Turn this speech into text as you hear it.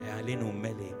نعلنه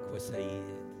ملك وسيد.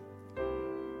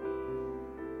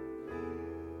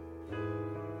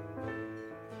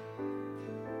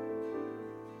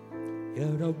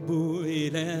 يا رب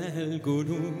إله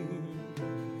الجنود،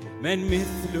 من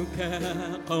مثلك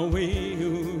قوي،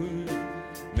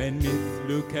 من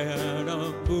مثلك يا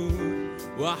رب،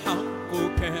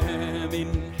 وحقك من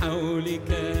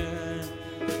حولك.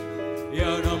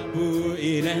 يا رب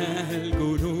إله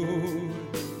الجنود،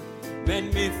 من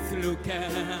مثلك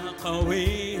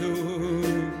قوي،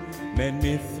 من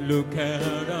مثلك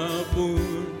يا رب،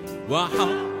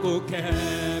 وحقك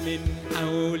من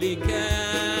حولك.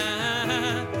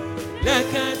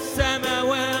 لك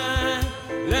السماوات،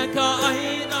 لك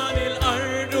أيضا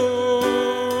الأرض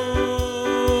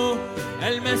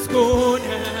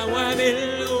المسكونة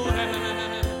وملؤها،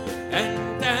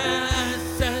 أنت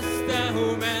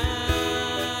أسستهما.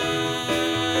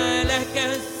 لك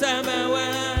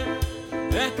السماوات،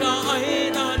 لك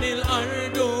أيضا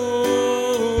الأرض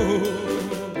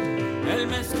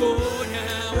المسكونة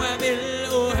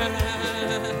وملؤها،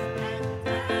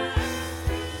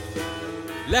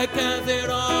 لك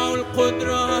ذراع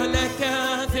القدرة، لك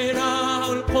ذراع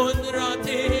القدرة،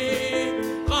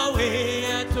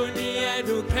 قوية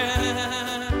يدك،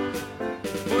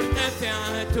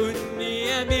 مرتفعة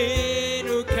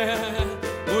يمينك،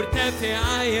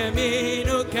 مرتفعة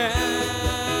يمينك.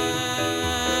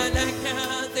 لك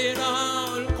ذراع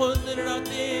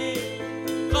القدرة،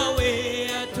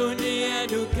 قوية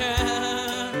يدك،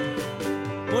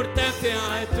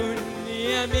 مرتفعة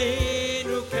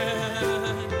يمينك.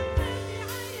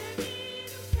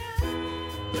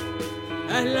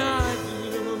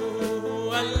 العدل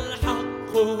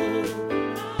والحق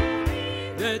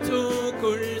ذات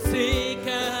كرسيك،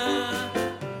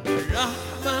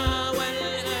 الرحمة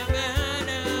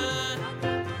والأمانة،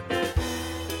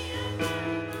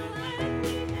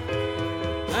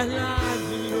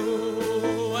 العدل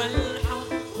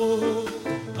والحق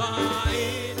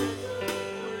قاعد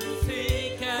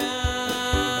كرسيك،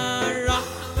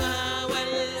 الرحمة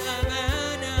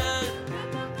والأمانة.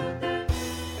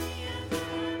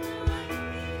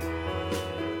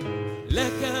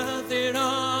 لك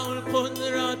ذراع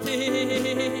القدرة،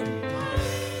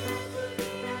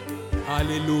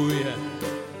 هللويا،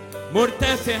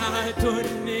 مرتفعة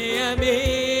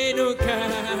يمينك،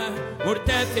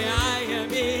 مرتفعة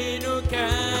يمينك.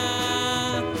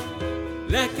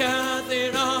 لك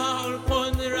ذراع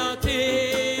القدرة،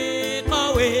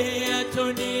 قوية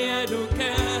يدك،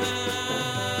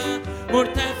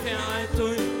 مرتفعة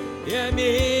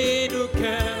يمينك.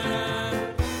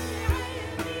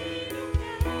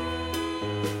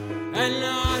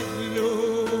 العدل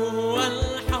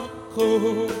والحق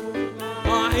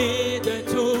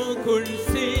قاعدة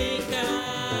كرسيك،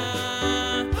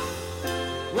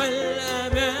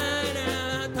 والأمانة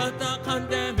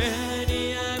تتقدمان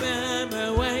أمام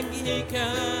وجهك.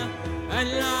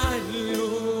 العدل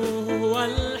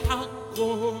والحق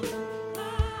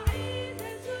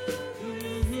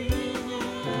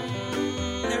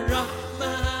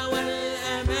الرحمة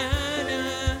والأمانة.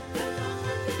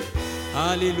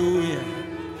 هاليلويا.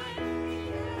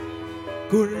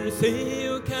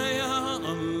 كرسيك يا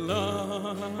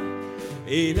الله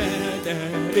إلى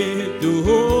دهر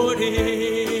الدهور،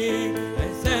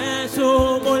 أساس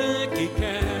ملكك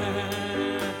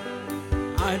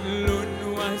عدل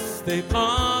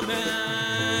واستقامة.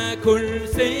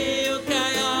 كرسيك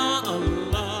يا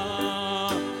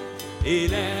الله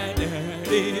إلى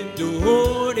دهر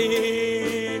الدهور،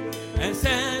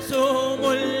 أساس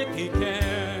ملكك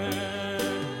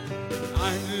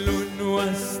عدل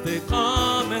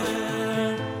واستقامة.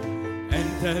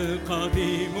 أنت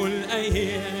القديم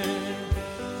الأيام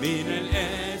من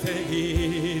الأزل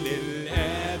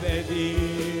للأبد،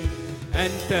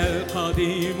 أنت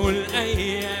القديم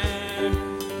الأيام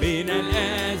من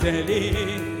الأزل.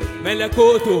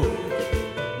 ملكوتك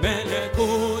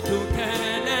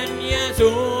لن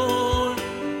يزول،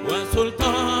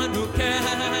 وسلطانك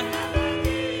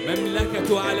مملكة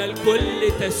على الكل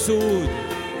تسود،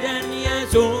 لن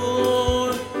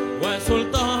يزول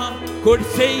وسلطان.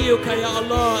 كرسيك يا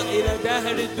الله إلى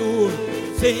دهر الدور،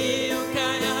 كرسيك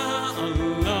يا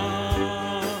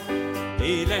الله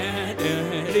إلى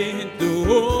دهر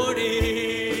الدور،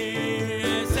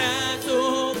 أساس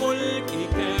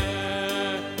ملكك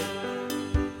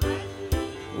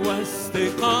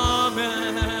واستقامة.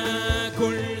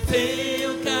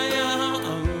 كرسيك يا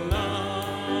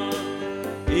الله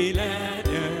إلى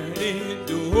دهر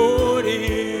الدهور،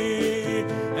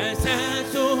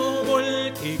 أساس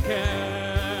ملكك.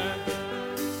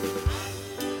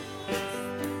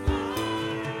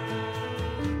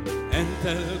 أنت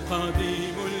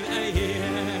القديم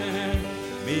الأيام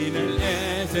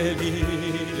الأزلي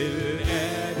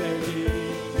للأبد،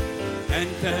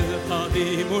 أنت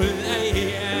القديم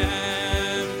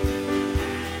الأيام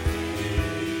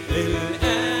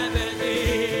للأبد،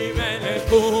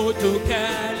 ملكوتك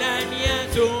لن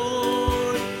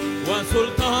يزول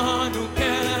وسلطانك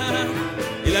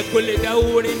إلى كل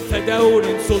دور فدور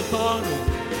سلطانه.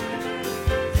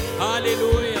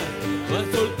 هاليلويا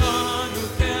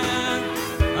وسلطانك،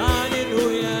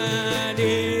 هاليلويا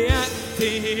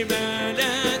ليأتي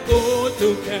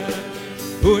ملكوتك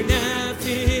هنا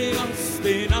في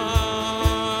وسطنا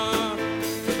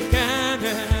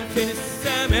كما في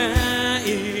السماء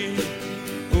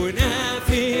هنا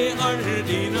في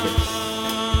أرضنا.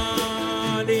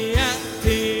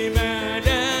 ليأتي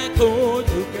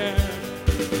ملكوتك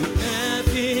هنا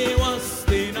في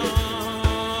وسطنا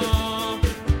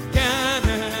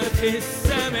كما في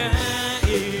السماء.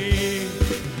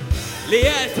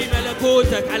 ليأتي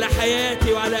ملكوتك على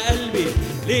حياتي وعلى قلبي،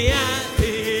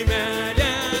 ليأتي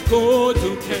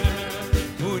ملكوتك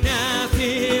هنا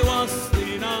في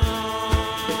وسطنا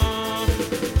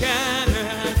كما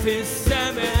في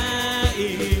السماء.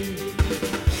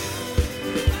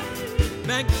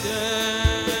 مجدا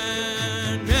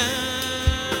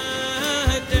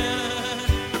مجدا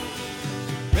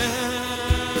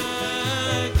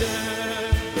مجدا.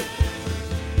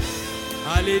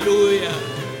 هللويا.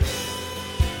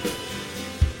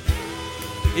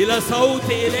 إلى صوت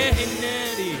إله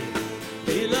النادي،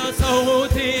 إلى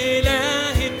صوت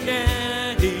إله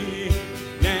النادي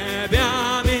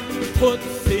نابع من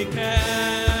قدسك،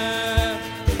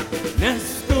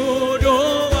 نسجد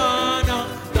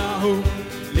ونخضع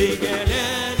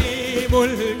لجلال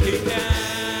ملكك.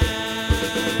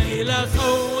 إلى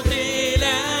صوت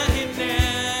إله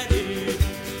النادي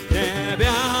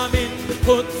نابع من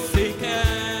قدسك،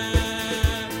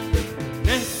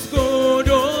 نسجد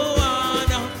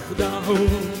ونخضع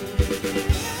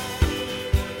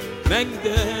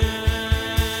مجدا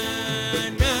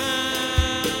مجدا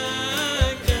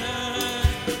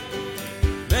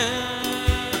مجدا.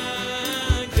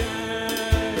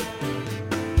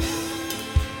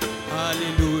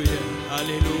 هللويا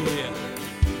هللويا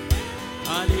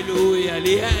هللويا.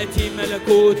 ليأتي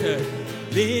ملكوتك،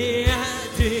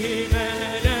 ليأتي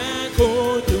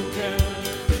ملكوتك.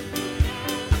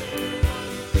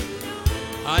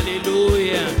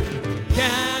 هللويا.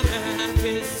 كما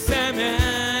في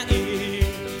السماء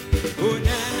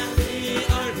هنا في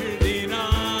أرضنا.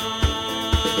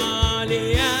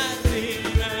 ليأتي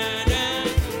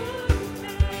ملكوتك.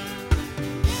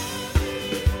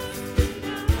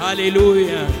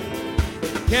 هللويا.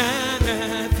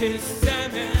 كما في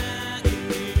السماء.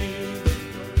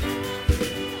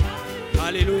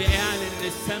 هللويا. اعلن ان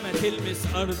السماء تلمس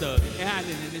ارضك،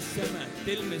 اعلن ان السماء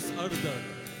تلمس ارضك.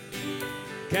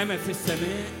 كما في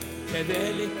السماء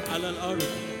كذلك على الارض.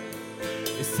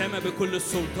 السماء بكل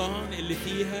السلطان اللي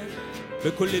فيها،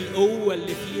 بكل القوة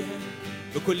اللي فيها،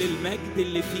 بكل المجد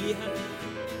اللي فيها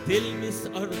تلمس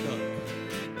ارضك.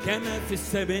 كما في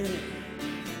السماء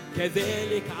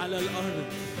كذلك على الارض.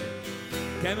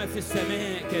 كما في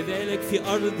السماء كذلك في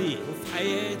ارضي وفي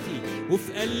حياتي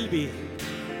وفي قلبي.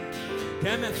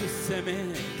 كما في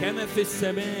السماء، كما في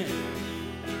السماء.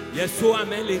 يسوع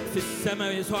ملك في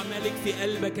السماء، يسوع ملك في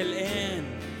قلبك الآن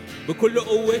بكل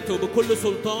قوته، بكل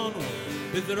سلطانه،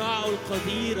 بذراعه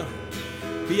القديرة،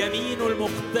 بيمينه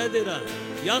المقتدرة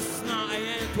يصنع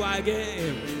آيات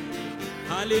وعجائب.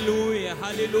 هللويا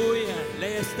هللويا.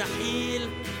 لا يستحيل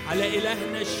على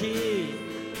إلهنا شيء،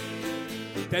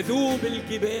 تذوب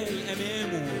الجبال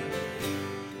أمامه.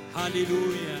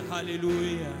 هللويا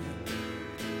هللويا.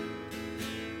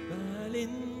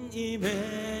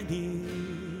 إيماني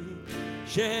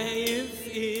شايف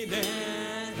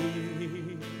إلهي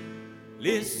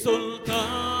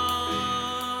للسلطان،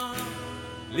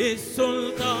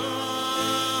 للسلطان.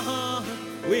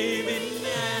 ومن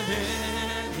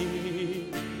أماني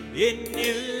إن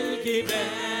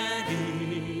الجبال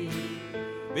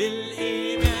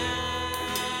بالإيمان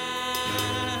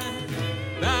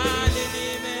بعلن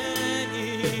إيماني،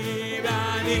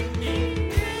 بعلني.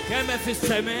 كما في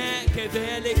السماء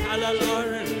كذلك على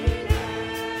الأرض.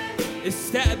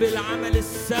 استقبل عمل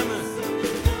السماء.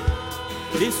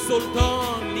 ليه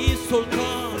السلطان، ليه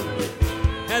السلطان.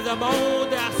 هذا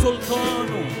موضع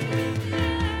سلطانه.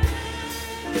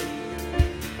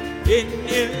 إن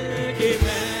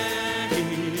الجبال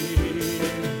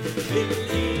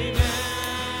بالإيمان،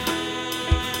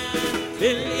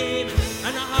 بالإيمان.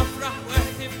 أنا أفرح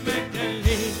وأهتف مجدا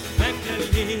ليك، مجدا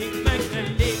ليك، مجدا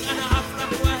ليك. أنا أفرح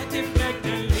وأهتف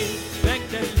مجدا ليك،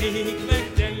 مجدا ليك،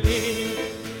 مجدا ليك.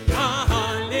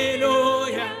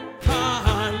 هاليلويا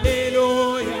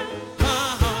هاليلويا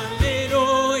هاليلويا.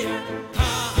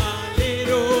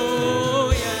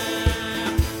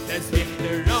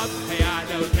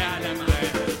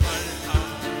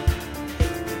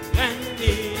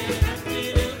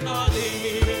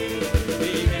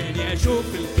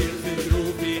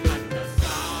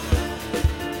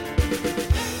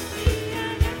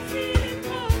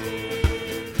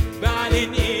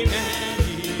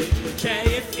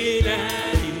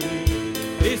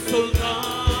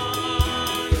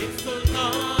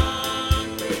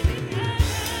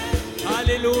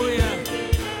 هللويا.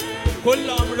 كل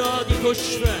أمراضي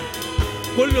تشفى،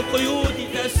 كل قيودي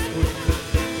تسكت.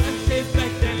 أهتف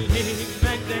مجدا ليك،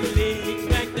 مجدا ليك،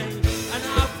 مجدا ليك. أنا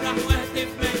أفرح وأهتف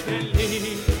مجدا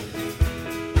ليك.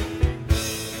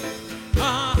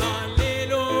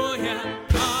 هللويا،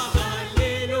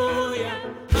 هللويا،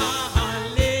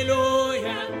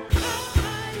 هللويا.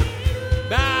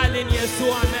 بعلن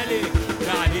يسوع ملك،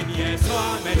 بعلن يسوع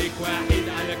ملك واحد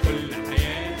على كل حياتي.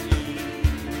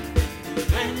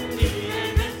 غني يا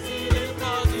نفسي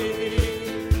للقادر،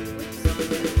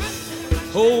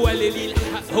 هو اللي ليه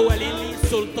الحق، هو اللي ليه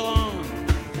السلطان.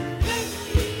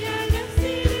 غني يا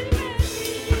نفسي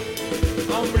للمسيح،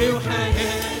 عمري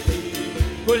وحياتي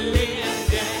كل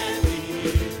أهدافي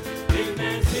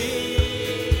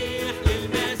للمسيح،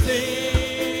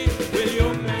 للمسيح.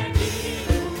 واليوم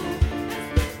مجيئه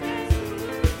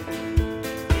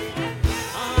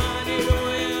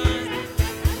هللويا.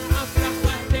 أفرح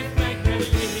وأهتف مجدا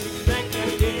ليك، مجدا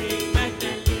ليك،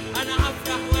 مجدا ليك. أنا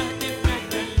أفرح وأهتف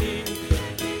مجدا ليك.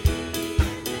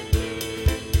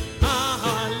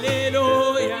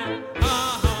 هللويا،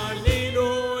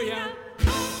 هللويا،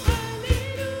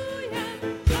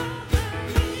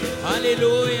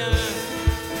 هللويا.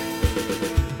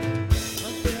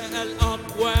 قد جاء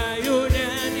الأقوى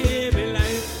ينادي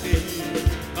بالعز،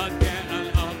 قد جاء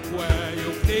الأقوى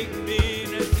يخرج من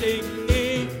السجن،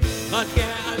 قد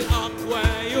جاء الأقوى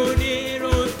ينير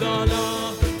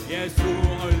الظلام،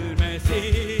 يسوع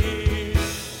المسيح.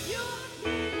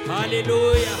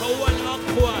 هللويا، هو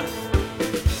الأقوى.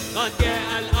 قد جاء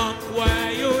الأقوى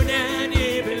ينادي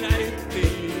بالعز،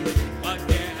 قد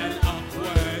جاء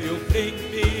الأقوى يخرج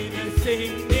من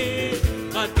السجن،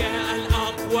 قد جاء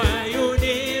الأقوى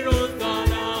ينير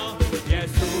الظلام،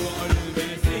 يسوع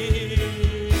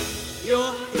المسيح.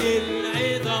 يحيي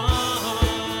العظام.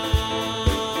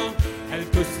 هل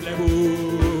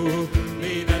تسلبوا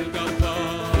من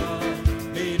الجبار،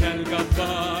 من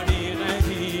الجبار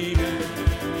غنيمة؟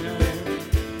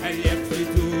 هل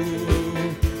يفلتوا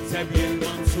سبي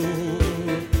المنصور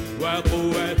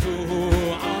وقوته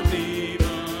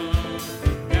عظيمة؟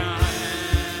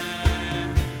 نعم،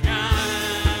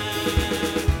 نعم،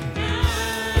 نعم.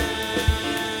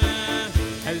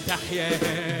 هل تحيا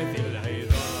هذه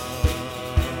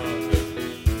العظام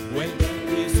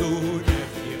والبائسون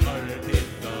في أرض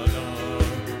الظلام؟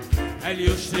 هل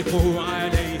يشرق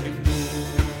عليهم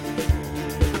نور؟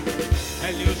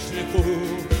 هل يشرق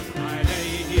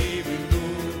عليهم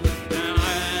نور؟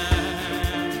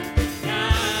 نعم،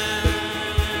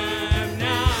 نعم،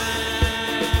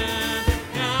 نعم،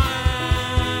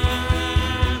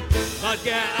 نعم. قد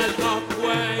جاء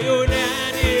الأقوى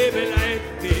ينادي بالعز،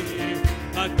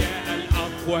 قد جاء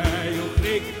الأقوى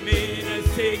يخرج من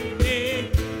السجن،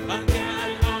 قد جاء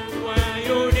الأقوى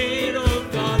ينير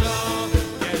الظلام،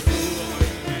 يسوع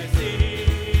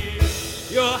المسيح.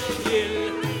 يحيي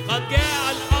قد جاء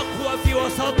الأقوى في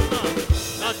وسطنا،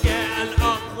 قد جاء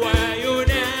الأقوى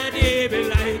ينادي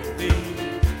بالعز،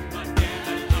 قد جاء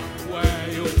الأقوى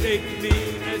يخرج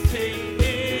من السجن،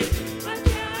 قد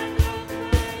جاء الأقوى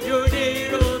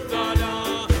ينير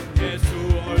الظلام،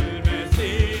 يسوع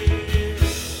المسيح.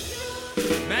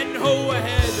 من هو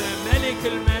هذا ملك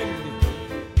المجد؟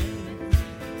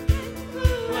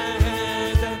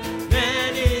 وهذا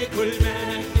ملك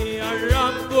المجد،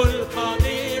 الرب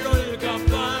القدير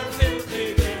الجبار في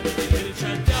القتال،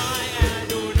 الشداي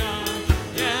أدوناي،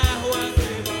 يهوى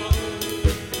سباؤون،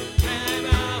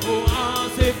 أمامه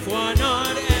عاصف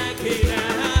ونار أكلة.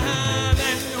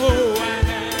 من هو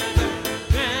هذا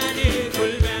ملك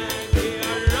المجد،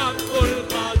 الرب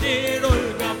القدير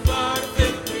الجبار في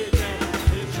القتال،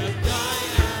 الشداي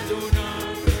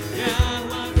أدوناي،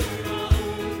 يهوى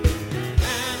سباؤون،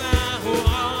 أمامه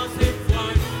عاصف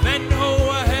من هو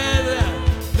هذا؟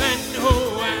 من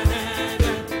هو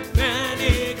هذا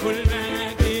ملك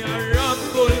المجد،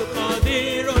 الرب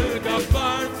القدير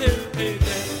الجبار في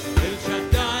القتال،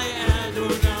 الشداي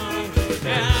أدوناي،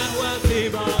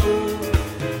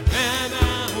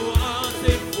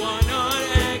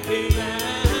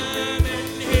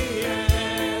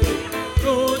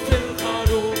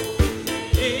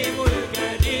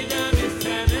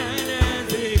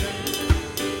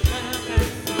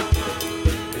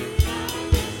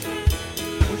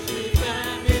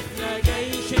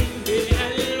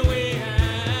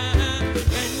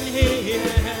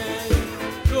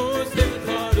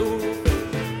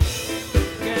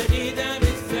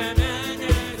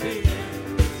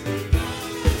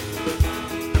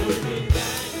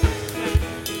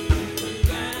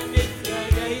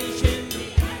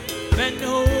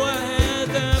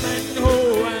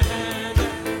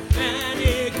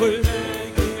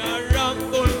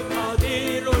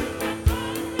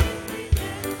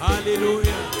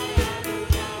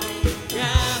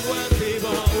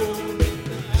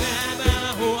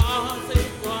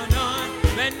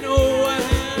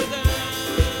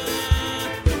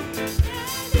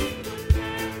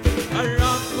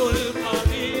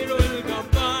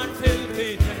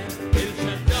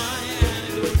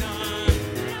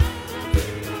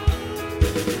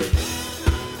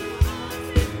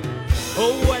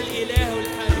 هو الإله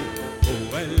الحي،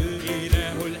 هو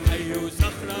الإله الحي،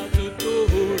 صخرة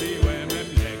الدهور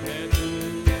ومملكته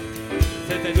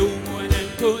ستدوم ولن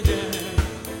تهدم.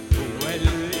 هو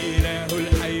الإله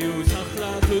الحي،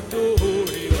 صخرة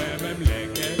الدهور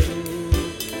ومملكته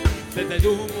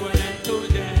ستدوم ولن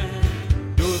تهدم.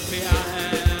 دفع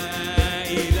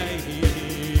إليه،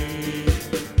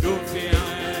 دفع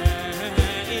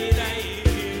إليه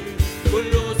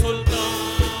كل سلطان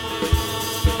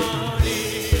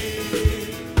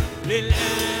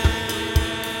للأبد،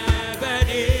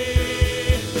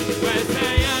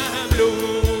 وسيملك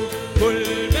كل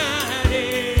مهد.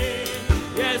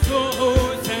 يسوع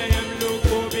سيملك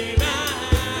بمجد،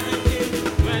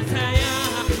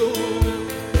 وسيحكم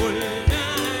كل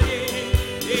مهد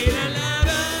إلى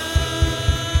الأبد.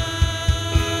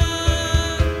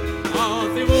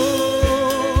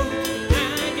 عاظمون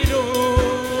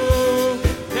مجدون،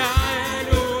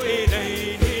 تعالوا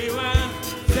إليه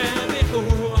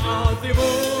وسبحوا.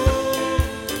 عاظمون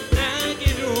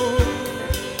مجدون،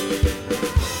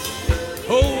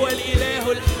 هو الإله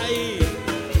الحي،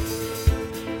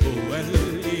 هو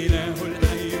الإله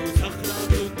الحي،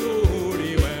 صخرة الدهور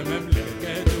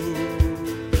ومملكته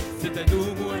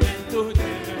ستدوم ولن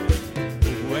تهدم.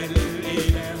 هو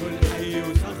الإله الحي،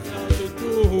 صخرة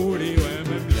الدهور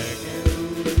ومملكته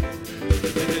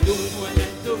ستدوم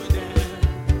ولن تهدم.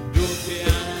 دفع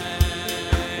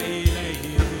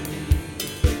إليه،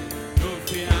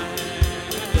 دفع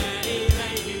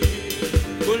إليه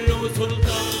كل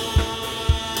سلطان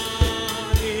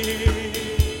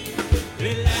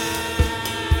للأبد،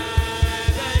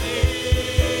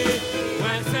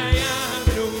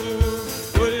 وسيملك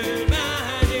كل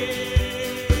مهد.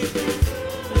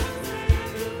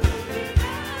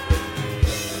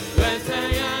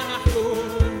 وسيحكم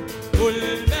كل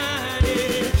مهد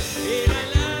إلى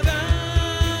الأبد.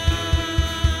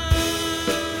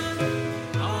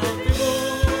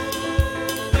 عاظمون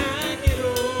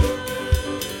مجدون،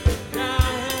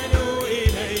 تعالوا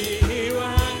إليه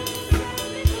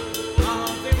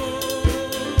تعالوا إليه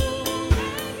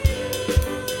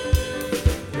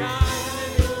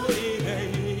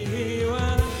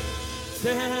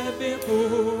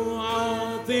وسبحوا.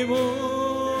 عاظمون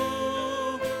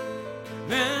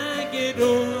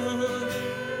مجدون،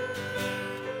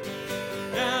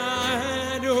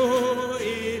 تعالوا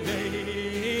إليه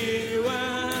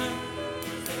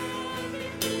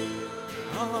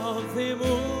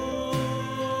عاظمون.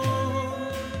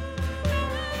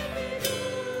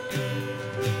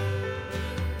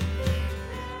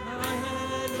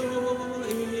 تعالوا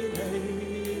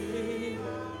إليه.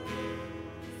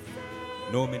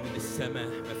 نؤمن إن السماء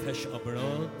ما فيهاش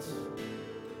أمراض،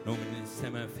 نؤمن إن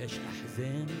السماء ما فيهاش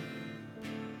أحزان،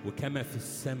 وكما في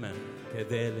السماء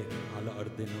كذلك على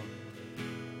أرضنا.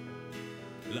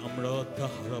 الأمراض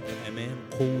تهرب أمام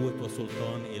قوة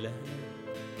وسلطان إلهنا.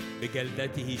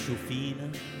 بجلدته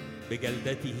شفينا،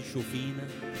 بجلدته شفينا.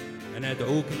 أنا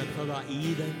أدعوك أنك تضع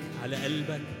إيدك على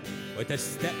قلبك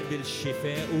وتستقبل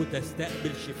شفاءه،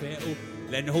 تستقبل شفاءه،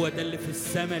 لأن هو ده اللي في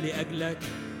السماء لأجلك،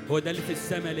 هو ده اللي في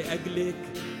السماء لأجلك.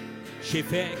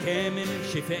 شفاء كامل،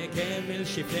 شفاء كامل،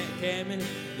 شفاء كامل.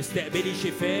 استقبلي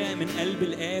شفاء من قلب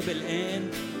الآب الآن،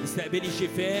 استقبلي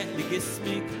شفاء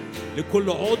لجسمك، لكل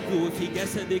عضو في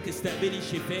جسدك استقبلي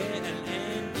شفاء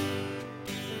الآن،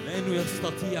 لأنه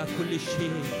يستطيع كل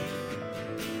شيء،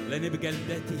 لأن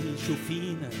بجلدته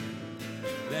شفينا،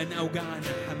 لأن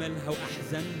أوجعنا حملها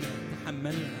وأحزاننا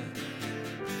تحملها.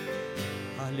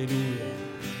 هاليلويا،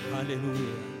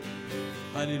 هاليلويا،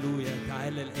 هاليلويا.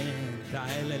 تعالى الآن،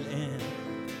 تعالى الآن.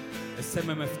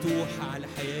 السماء مفتوحة على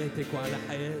حياتك وعلى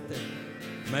حياتك،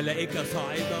 ملائكة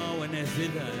صاعدة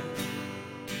ونازلة.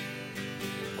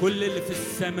 كل اللي في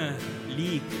السماء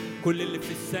ليك، كل اللي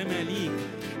في السماء ليك،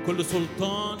 كل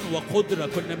سلطان وقدرة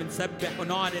كنا بنسبح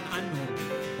ونعلن عنهم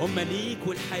هم ليك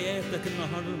ولحياتك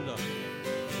النهاردة.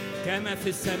 كما في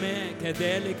السماء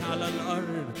كذلك على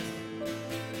الأرض.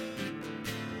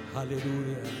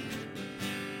 هاليلويا.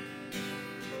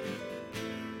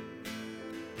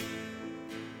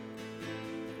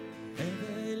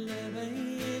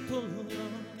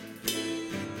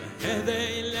 هذا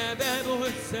إلا باب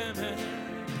السماء،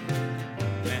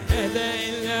 ما هذا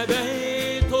إلا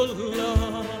بيت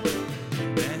الله،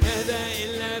 ما هذا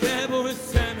إلا باب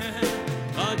السماء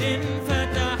قد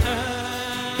انفتح.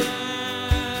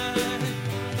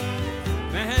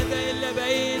 ما هذا إلا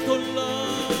بيت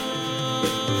الله،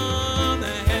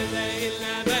 ما هذا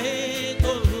إلا بيت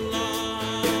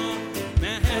الله،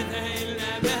 ما هذا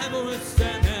إلا باب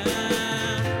السماء،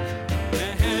 ما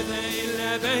هذا إلا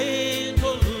بيت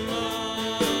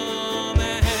الله،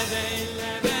 ما هذا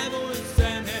إلا باب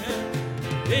السماء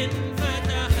انفتح.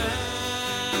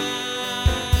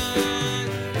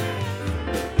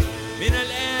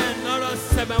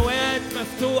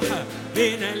 مفتوحة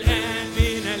من الآن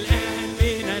من الآن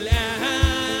من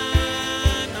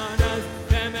الآن أرى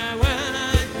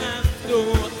السماوات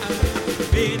مفتوحة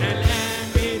من الآن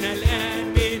من الآن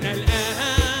من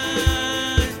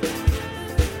الآن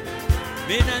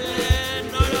من الآن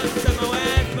نرى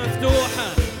السماوات مفتوحة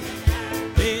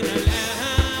من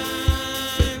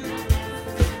الآن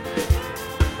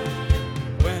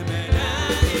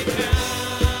وملائكة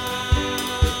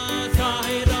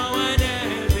صاعدة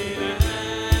ونازلة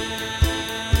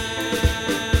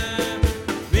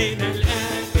من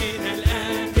الآن من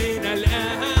الآن من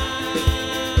الآن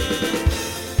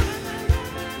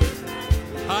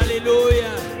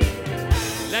هللويا.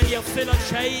 لن يفصلك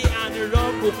شيء عن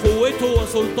الرب وقوته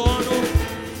وسلطانه.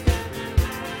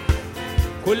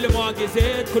 كل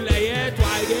معجزات كل آيات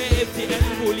وعجائب في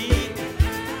قلبه ليك.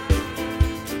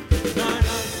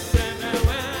 نرى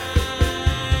السماوات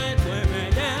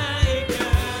وملائكة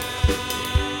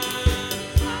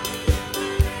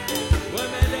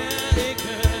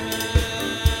وملائكة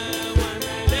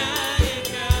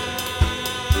وملائكة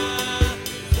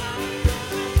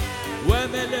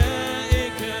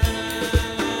وملائكة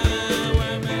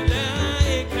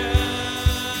وملائكة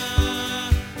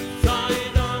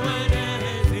صاعدة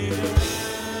ونازلة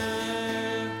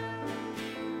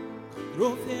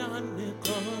رفع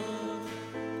النقاب.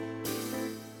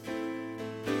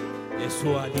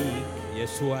 يسوع ليك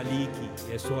يسوع ليكي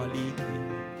يسوع ليكي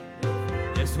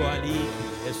يسوع ليكي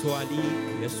يسوع ليك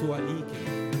يسوع ليكي.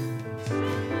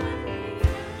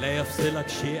 لا يفصلك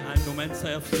شيء عنه. من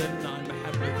سيفصلنا عن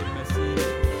محبة المسيح؟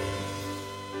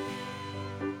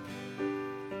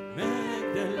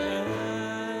 مجد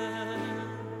الآن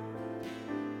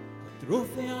قد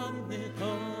رفع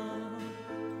النقاب.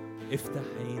 افتح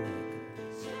عينك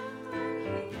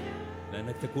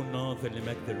لأنك تكون ناظر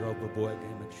لمجد الرب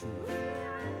بوجه مكشوف.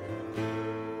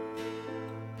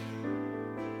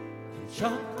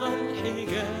 انشق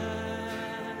الحجاب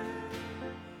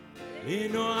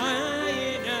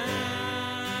لنعاين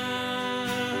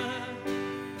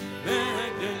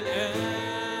مجد الآن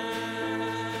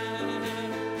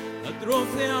قد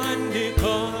رفع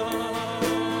النقاب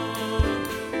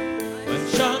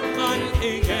وانشق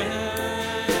الحجاب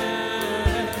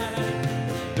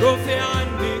رفع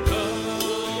النقاب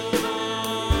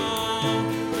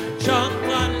شق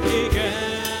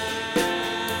الحجاب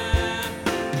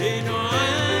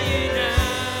لنعاين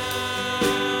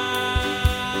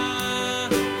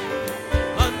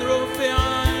قد رفع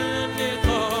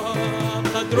النقاب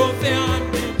قد رفع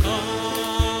النقاب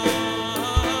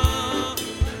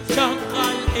شق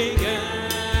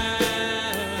الحجاب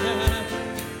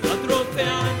قد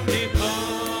رفع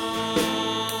النقاب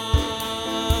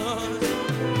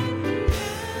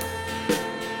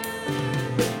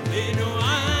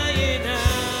لنعاين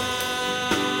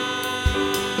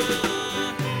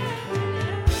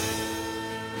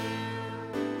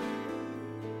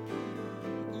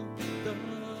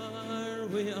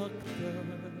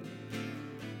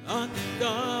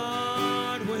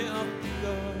أكتر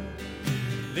وأكتر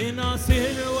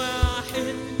لنصير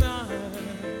واحد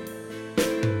معاك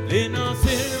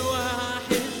لنصير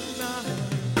واحد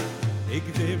معاك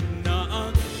اكذبنا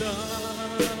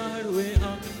أكتر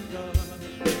وأكتر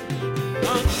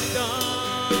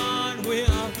أكتر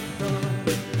وأكتر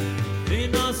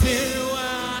لنصير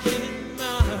واحد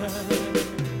معاك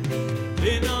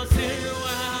لنصير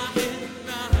واحد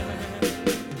معاك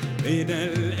من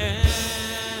الآن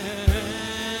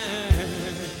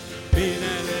من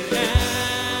الآن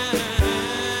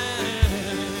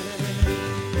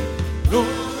نرى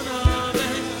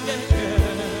مجدك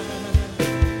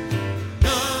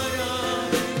نرى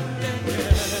مجدك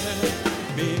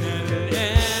من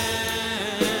الآن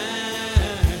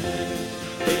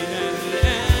من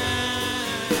الآن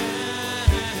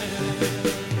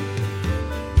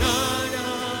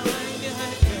نرى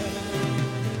مجدك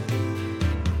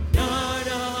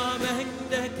نرى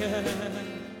مجدك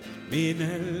من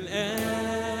الآن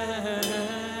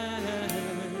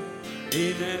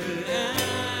من الآن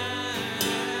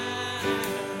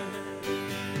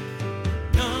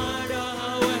نرى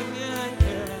وجهك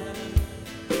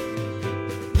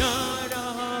نرى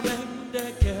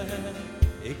مجدك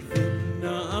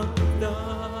اكذبنا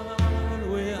أكتر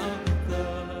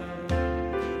وأكتر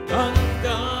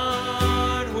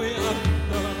أكتر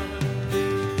وأكتر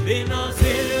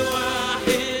لنصير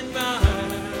واحد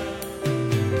معاك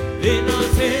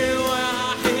لنصير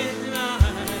واحد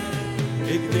معاك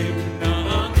اكذبنا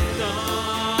أكتر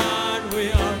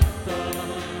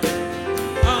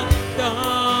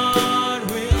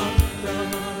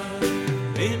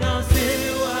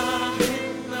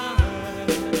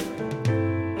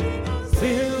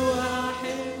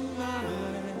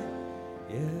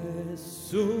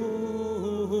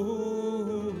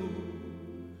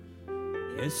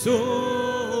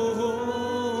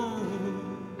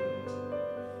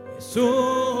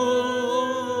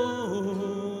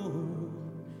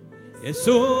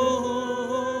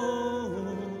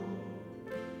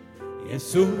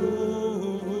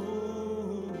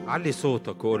علي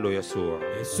صوتك وقول له يسوع.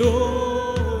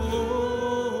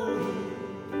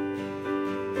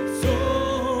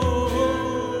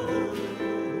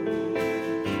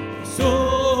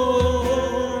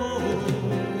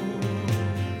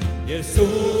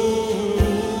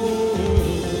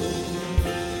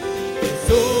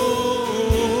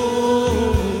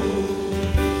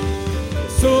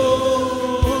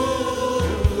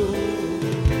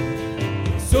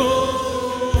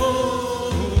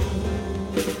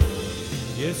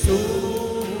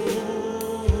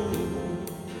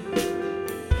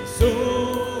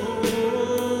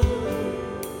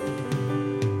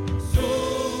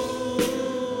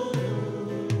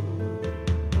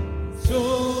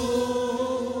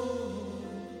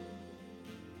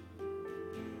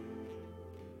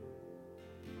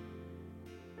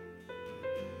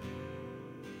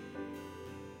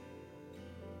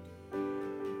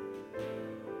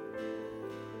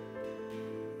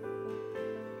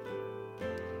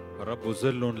 الرب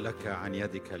ظل لك عن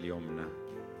يدك اليمنى.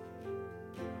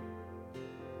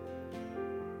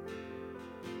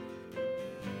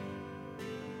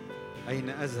 أين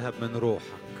أذهب من روحك؟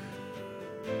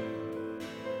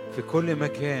 في كل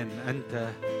مكان أنت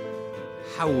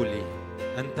حولي،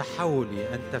 أنت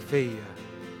حولي، أنت فيا،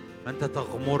 أنت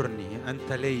تغمرني،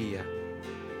 أنت ليا.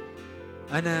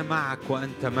 أنا معك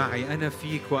وأنت معي، أنا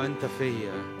فيك وأنت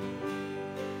فيا.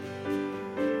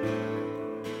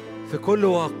 في كل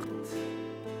وقت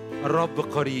الرب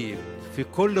قريب، في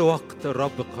كل وقت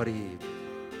الرب قريب.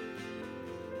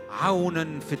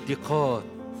 عونا في الضيقات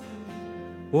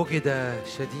وجد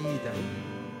شديدا.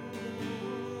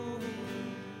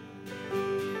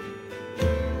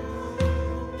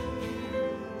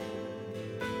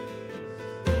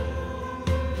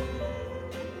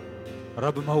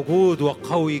 الرب موجود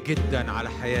وقوي جدا على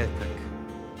حياتك.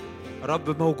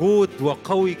 الرب موجود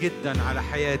وقوي جدا على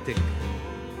حياتك.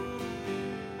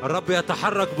 الرب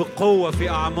يتحرك بقوة في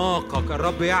أعماقك.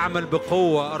 الرب يعمل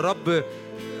بقوة. الرب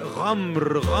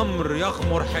غمر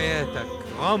يغمر حياتك.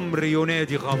 غمر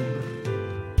ينادي غمر.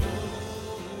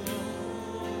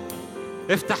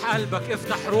 افتح قلبك،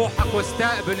 افتح روحك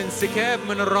واستقبل انسكاب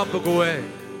من الرب جواك.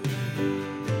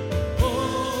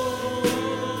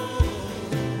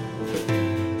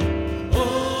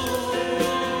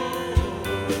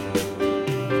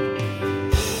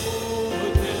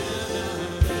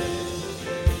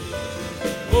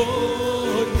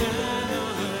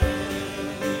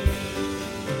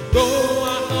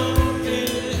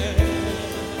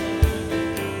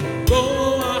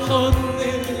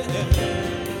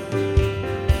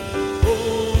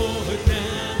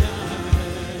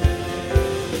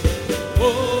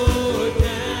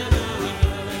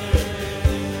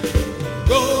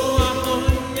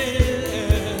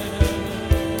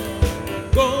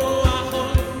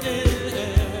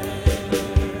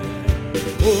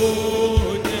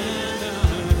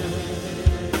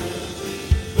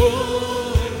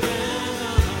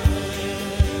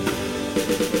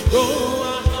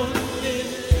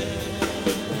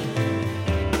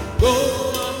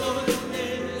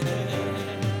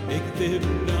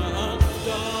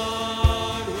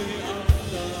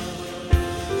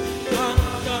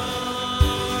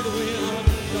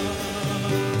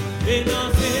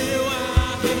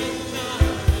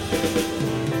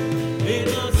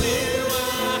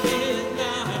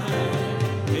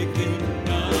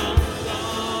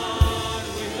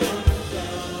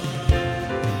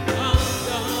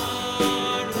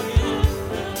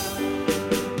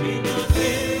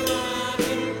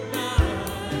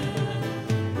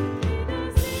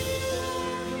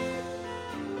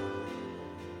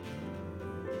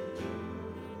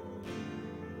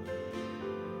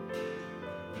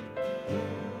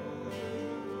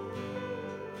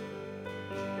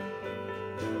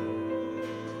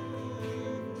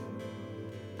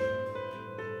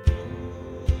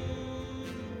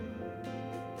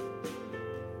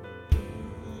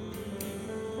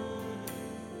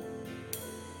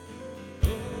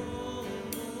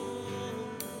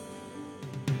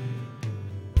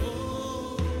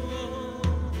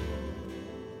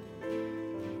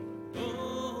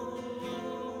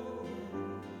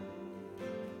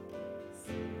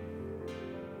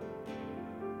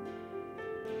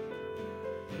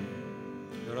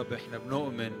 احنا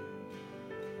بنؤمن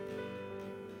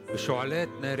بشعلات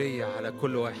نارية على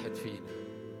كل واحد فينا،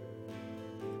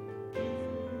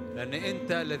 لأن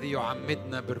أنت الذي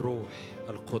يعمدنا بالروح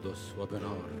القدس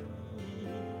وبنار.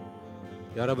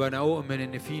 يا رب أنا أؤمن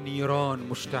إن في نيران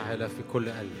مشتعلة في كل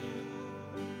قلب.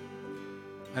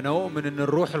 أنا أؤمن إن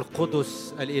الروح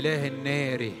القدس الإله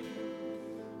الناري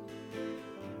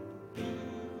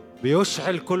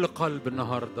بيشعل كل قلب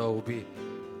النهاردة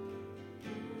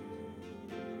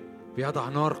بيضع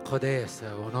نار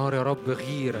قداسة ونار يا رب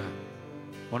غيرة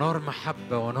ونار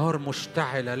محبة ونار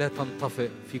مشتعلة لا تنطفئ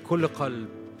في كل قلب،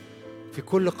 في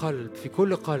كل قلب، في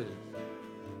كل قلب.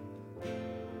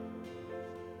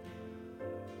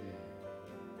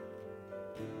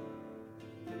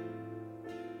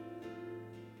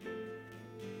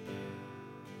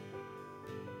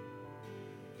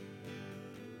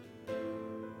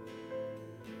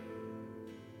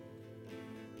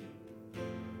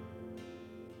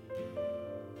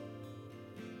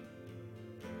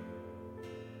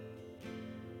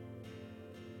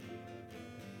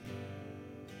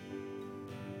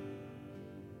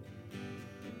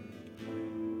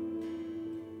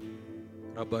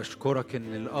 رب أشكرك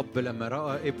إن الأب لما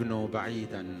رأى ابنه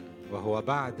بعيدا وهو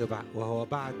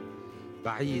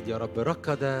بعيد يا رب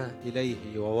ركض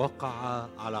إليه ووقع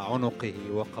على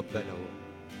عنقه وقبله.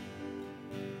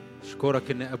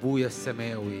 أشكرك إن أبويا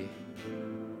السماوي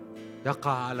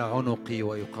يقع على عنقي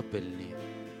ويقبلني.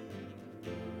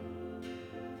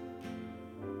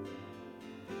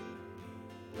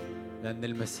 لأن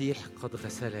المسيح قد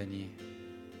غسلني.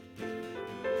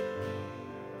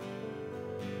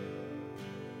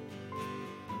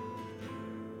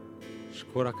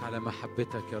 أشكرك على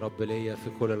محبتك يا رب ليا في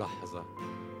كل لحظة.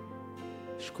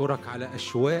 أشكرك على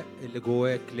أشواق اللي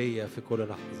جواك ليا في كل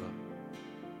لحظة.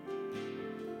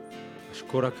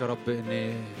 أشكرك يا رب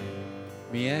إن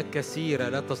مياه كثيرة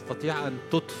لا تستطيع أن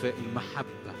تطفئ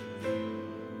المحبة.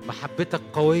 محبتك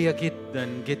قوية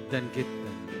جدا جدا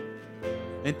جدا.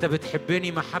 أنت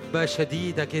بتحبني محبة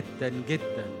شديدة جدا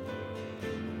جدا.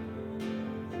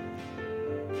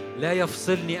 لا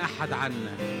يفصلني أحد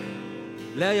عنك.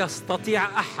 لا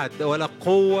يستطيع أحد ولا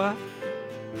قوة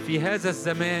في هذا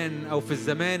الزمان أو في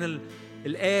الزمان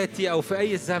الآتي أو في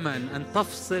أي زمن أن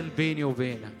تفصل بيني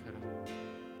وبينك.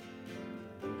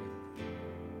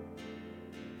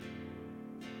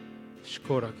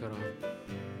 أشكرك يا رب.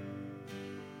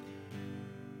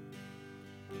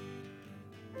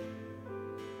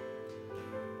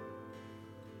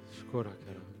 أشكرك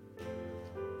يا رب.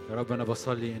 يا رب أنا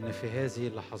بصلي إن في هذه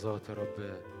اللحظات يا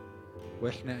رب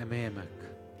وإحنا أمامك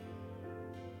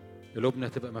قلوبنا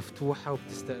تبقى مفتوحة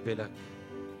وبتستقبلك.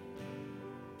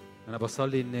 أنا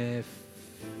بصلي إن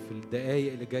في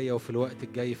الدقايق اللي جاية وفي الوقت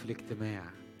الجاي في الاجتماع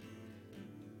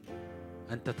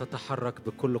أنت تتحرك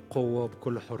بكل قوة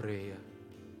وبكل حرية،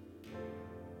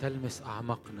 تلمس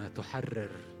أعماقنا، تحرر،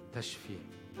 تشفي،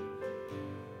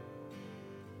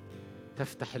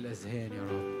 تفتح الأذهان يا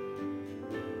رب،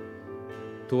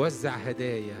 توزع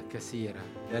هدايا كثيرة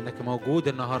لأنك موجود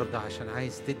النهاردة عشان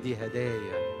عايز تدي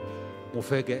هدايا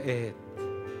مفاجآت.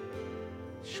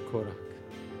 أشكرك.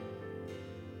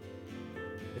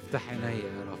 افتح عيني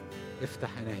يا رب،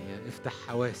 افتح عيني، افتح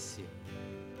حواسي،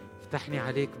 افتحني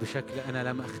عليك بشكل أنا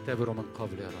لم أختبره من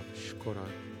قبل يا رب.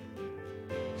 أشكرك.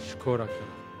 أشكرك يا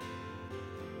رب.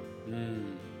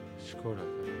 أشكرك يا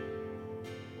رب.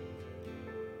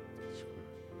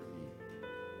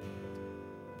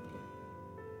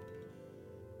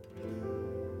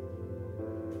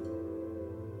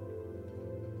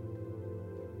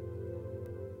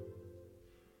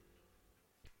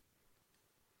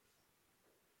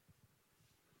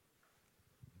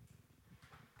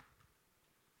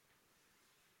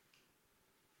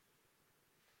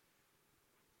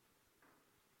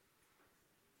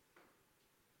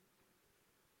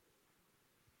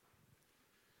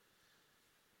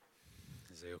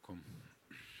 ازيكم؟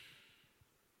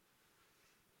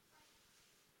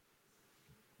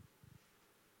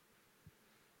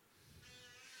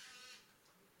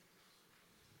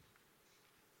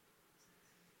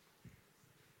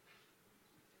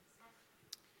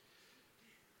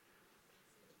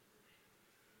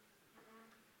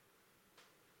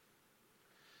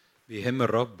 بيهم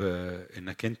الرب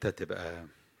انك انت تبقى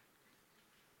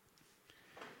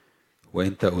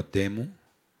وانت قدامه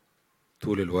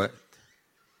طول الوقت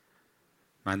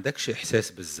ما عندكش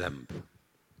احساس بالذنب،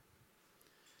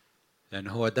 لان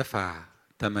هو دفع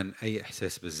ثمن اي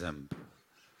احساس بالذنب.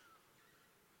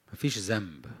 مفيش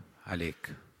ذنب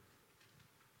عليك.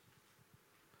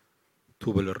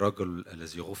 طوبى للرجل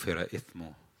الذي غفر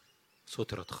اثمه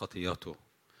سترت خطيئته.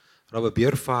 رب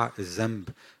بيرفع الذنب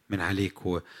من عليك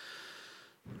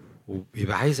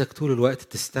وبيبقى عايزك طول الوقت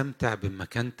تستمتع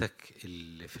بمكانتك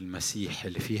اللي في المسيح،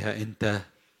 اللي فيها انت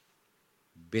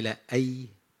بلا اي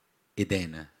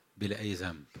إدانة، بلا اي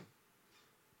ذنب.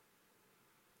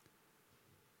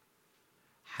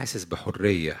 حاسس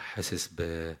بحرية، حاسس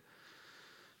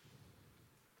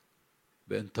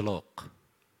بانطلاق.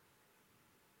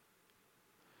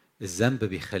 الذنب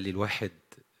بيخلي الواحد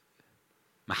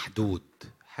محدود،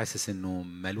 حاسس انه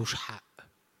ملوش حق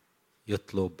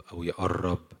يطلب او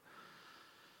يقرب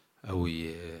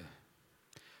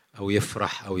او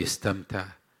يفرح او يستمتع.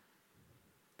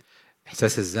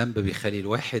 احساس الذنب بيخلي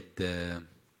الواحد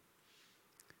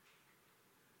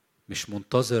مش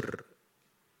منتظر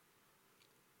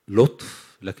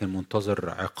لطف لكن منتظر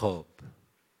عقاب،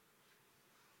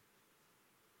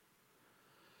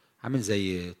 عامل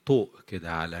زي طوق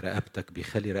كده على رقبتك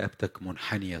بيخلي رقبتك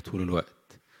منحنية طول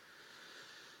الوقت.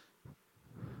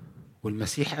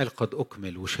 والمسيح قال قد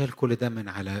أكمل، وشال كل ده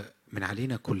من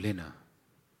علينا كلنا.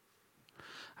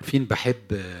 عارفين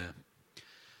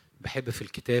بحب في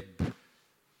الكتاب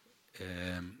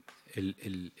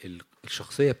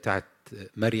الشخصية بتاعت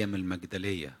مريم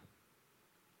المجدلية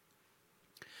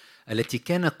التي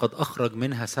كان قد أخرج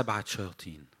منها 7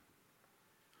 شياطين.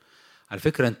 على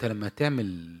فكرة أنت لما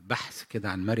تعمل بحث كده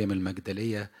عن مريم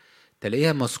المجدلية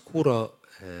تلاقيها مذكورة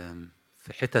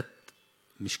في حتت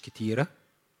مش كتيرة،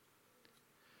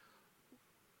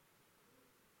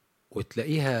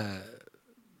 وتلاقيها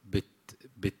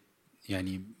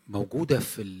يعني موجودة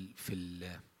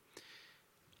في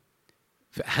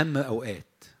أهم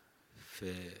أوقات،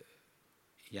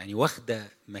 يعني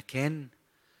واخدة مكان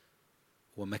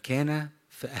ومكانة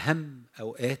في أهم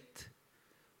أوقات.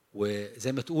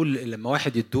 وزي ما تقول لما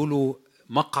واحد يدوله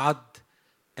مقعد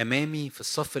أمامي في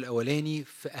الصف الأولاني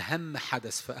في أهم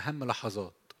حدث في أهم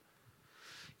لحظات.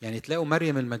 يعني تلاقوا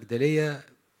مريم المجدلية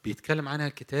بيتكلم عنها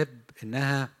الكتاب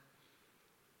إنها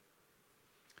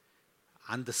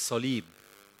عند الصليب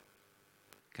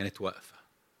كانت واقفة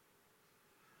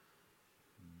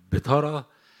بترى.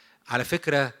 على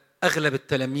فكرة أغلب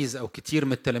التلاميذ أو كتير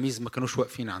من التلاميذ ما كانوش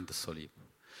واقفين عند الصليب،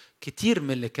 كتير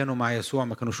من اللي كانوا مع يسوع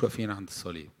ما كانوش واقفين عند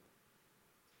الصليب.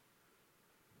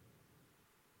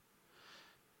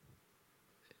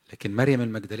 لكن مريم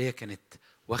المجدلية كانت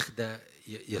واخدة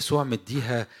يسوع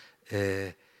مديها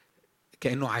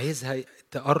كأنه عايزها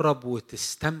تقرب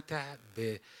وتستمتع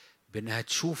بأنها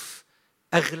تشوف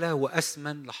أغلى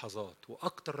وأثمن لحظات،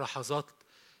 وأكتر لحظات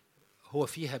هو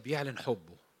فيها بيعلن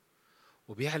حبه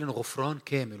وبيعلن غفران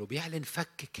كامل وبيعلن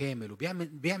فك كامل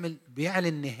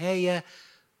وبيعلن نهاية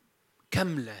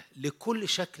كاملة لكل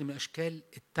شكل من أشكال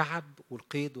التعب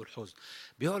والقيد والحزن.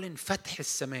 بيعلن فتح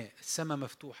السماء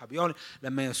مفتوحة. بيعلن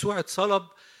لما يسوع اتصلب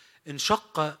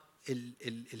انشق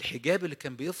الحجاب اللي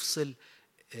كان بيفصل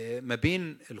ما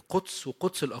بين القدس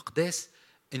وقدس الأقداس.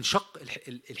 انشق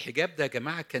الحجاب ده يا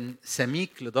جماعة كان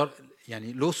سميك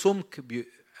يعني له سمك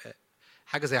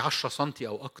حاجة زي 10 سنتي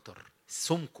أو أكتر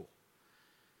سمكه.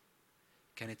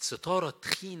 كانت ستارة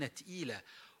تخينة تقيلة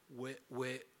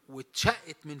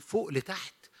واتشقت من فوق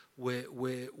لتحت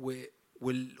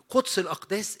والقدس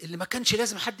الأقداس اللي ما كانش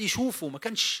لازم حد يشوفه، ما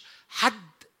كانش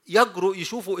حد يجرؤ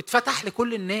يشوفه، اتفتح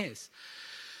لكل الناس.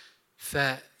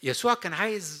 فيسوع كان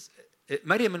عايز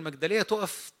مريم المجدلية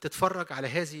تقف تتفرج على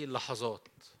هذه اللحظات.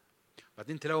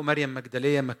 بعدين تلاقوا مريم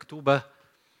مجدلية مكتوبة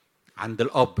عند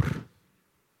القبر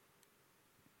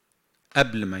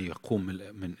قبل ما يقوم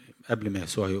قبل ما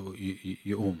يسوع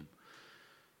يقوم.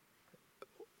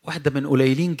 واحدة من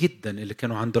قليلين جدا اللي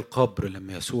كانوا عند القبر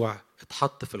لما يسوع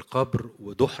اتحط في القبر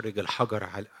ودحرج الحجر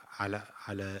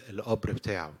على القبر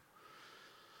بتاعه.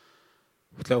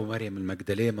 وتلاقوا مريم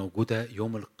المجدلية موجودة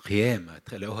يوم القيامة،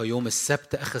 تلاقوها يوم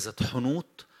السبت أخذت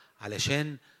حنوط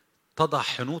علشان تضع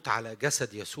حنوط على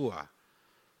جسد يسوع.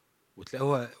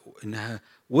 وتلاقوها إنها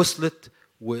وصلت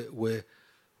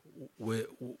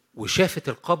وشافت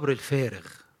القبر الفارغ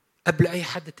قبل أي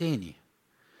حد تاني.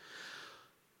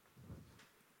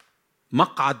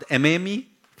 مقعد أمامي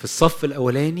في الصف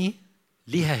الأولاني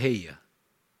ليها هي.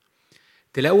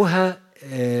 تلاقوها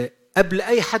قبل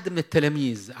أي حد من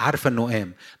التلاميذ عارفة أنه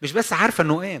قام. مش بس عارفة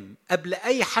أنه قام، قبل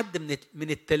أي حد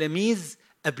من التلاميذ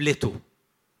قبلته.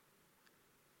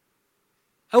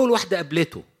 أول واحدة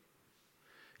قبلته.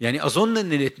 يعني أظن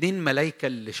أن 2 ملايكة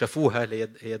اللي شافوها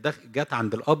هي جات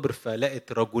عند القبر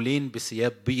فلقت رجلين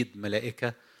بثياب بيض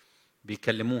ملائكة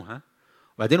بيكلموها،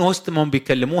 وبعدين وسط ما هم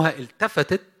بيكلموها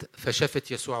التفتت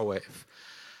فشافت يسوع واقف.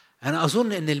 أنا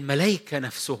أظن أن الملائكة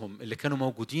نفسهم اللي كانوا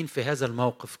موجودين في هذا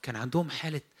الموقف كان عندهم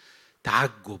حالة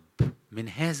تعجب من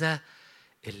هذا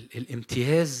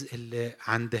الامتياز اللي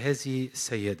عند هذه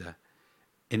السيدة،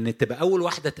 أن تبقى أول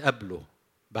واحدة تقابله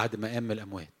بعد ما قام من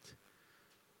الأموات.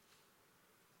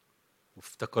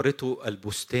 وافتكرته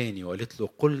البستاني وقالت له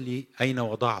قل لي أين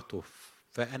وضعته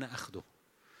فأنا أخده.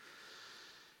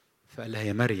 فقال لها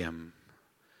يا مريم،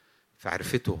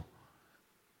 فعرفته.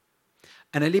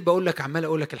 أنا ليه بقول لك عمال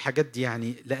أقول لك الحاجات دي؟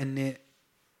 يعني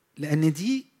لأن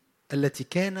دي التي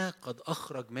كان قد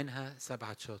أخرج منها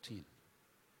 7 شياطين.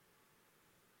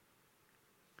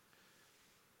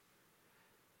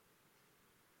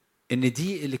 إن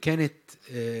دي اللي كانت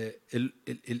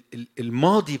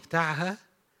الماضي بتاعها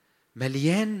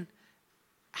مليان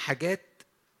حاجات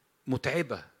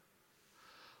متعبة،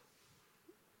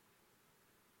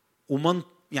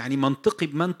 يعني منطقي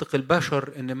بمنطق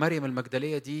البشر إن مريم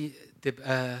المجدلية دي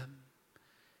تبقى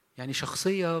يعني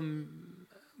شخصية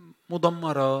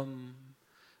مدمرة.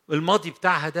 الماضي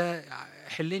بتاعها ده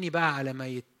حلني بقى على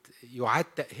ما يعاد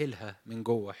تأهيلها من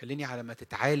جوه، حلني على ما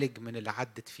تتعالج من اللي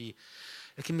عدت فيه.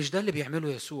 لكن مش ده اللي بيعمله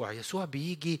يسوع. يسوع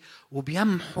بيجي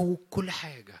وبيمحو كل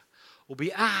حاجة،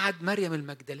 وبيقعد مريم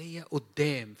المجدلية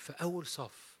قدام في أول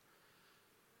صف،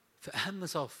 في أهم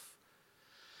صف،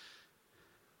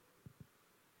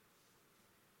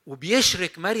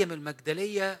 وبيشرك مريم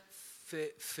المجدلية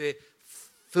في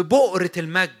بؤرة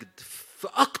المجد، في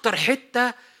أكتر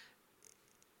حتة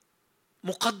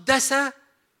مقدسة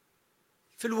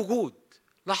في الوجود،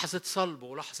 لحظة صلبه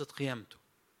ولحظة قيامته،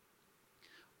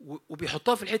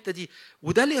 وبيحطها في الحتة دي.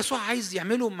 وده اللي يسوع عايز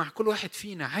يعمله مع كل واحد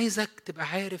فينا. عايزك تبقى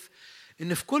عارف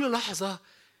إن في كل لحظة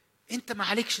أنت ما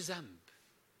عليكش ذنب،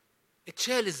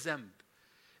 اتشال الذنب.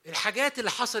 الحاجات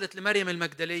اللي حصلت لمريم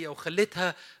المجدلية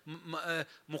وخلتها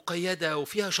مقيدة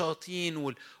وفيها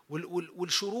شياطين،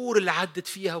 والشرور اللي عدت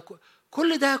فيها،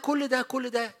 كل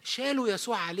ده شالوا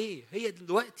يسوع عليه. هي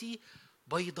دلوقتي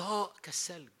بيضاء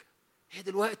كالثلج، هي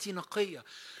دلوقتي نقية.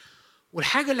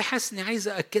 والحاجة اللي حاسس إني عايز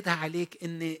أأكدها عليك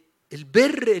إن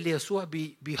البر اللي يسوع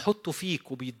بيحطه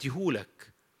فيك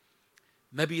وبيديهولك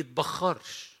ما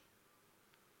بيتبخرش،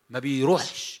 ما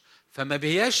بيروحش. فما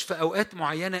بياش في أوقات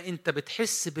معينة أنت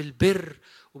بتحس بالبر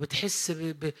وبتحس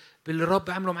باللي الرب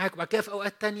عمله معاك، وبعد كده في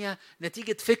أوقات تانية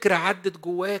نتيجة فكرة عدت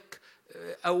جواك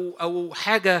أو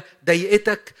حاجة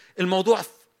ضايقتك، الموضوع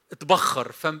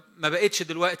اتبخر، فما بقتش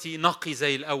دلوقتي نقي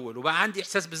زي الأول وبقى عندي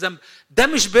إحساس بالذنب. ده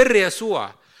مش بر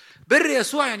يسوع. بر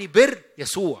يسوع يعني بر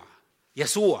يسوع.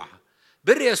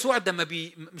 بر يسوع ده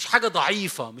مش حاجة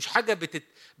ضعيفة، مش حاجة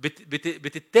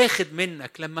بتتاخد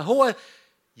منك. لما هو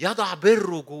يضع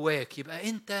بره جواك يبقى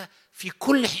أنت في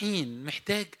كل حين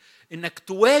محتاج إنك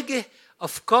تواجه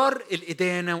أفكار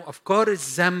الإدانة وأفكار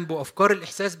الذنب وأفكار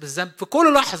الإحساس بالذنب. في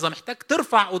كل لحظة محتاج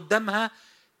ترفع قدامها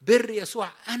بر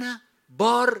يسوع. أنا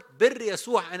بر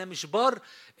يسوع. أنا مش بار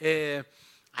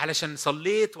علشان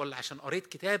صليت ولا عشان قريت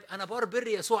كتاب. أنا بر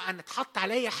يسوع. أنا اتحط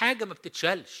عليا حاجة ما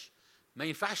بتتشالش، ما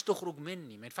ينفعش تخرج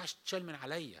مني، ما ينفعش تتشال من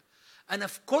عليا. أنا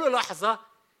في كل لحظة،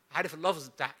 عارف اللفظ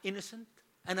بتاع innocent؟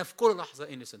 أنا في كل لحظة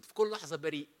innocent، في كل لحظة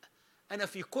بريء. أنا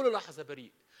في كل لحظة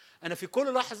بريء. أنا في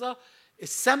كل لحظة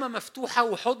السماء مفتوحة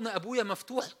وحضن أبويا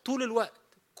مفتوح طول الوقت،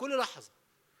 كل لحظة.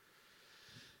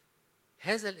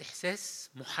 هذا الإحساس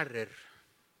محرر.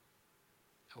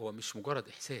 هو مش مجرد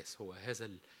إحساس، هو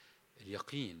هذا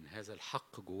اليقين، هذا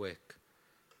الحق جواك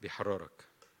بيحررك.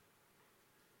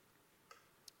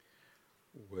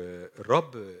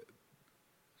 والرب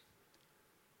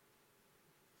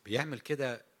بيعمل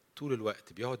كده طول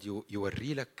الوقت، بيقعد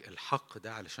يوري لك الحق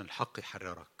ده علشان الحق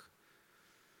يحررك.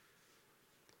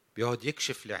 بيقعد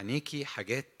يكشف لعينيكي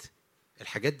حاجات،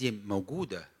 الحاجات دي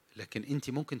موجودة لكن انت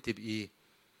ممكن تبقي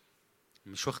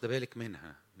مش واخدة بالك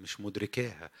منها، مش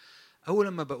مدركاها. أول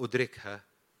لما بأدركها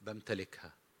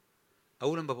بمتلكها،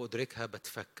 أول لما بأدركها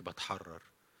بتفك، بتحرر.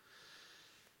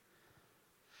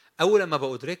 أول لما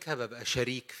بأدركها ببقى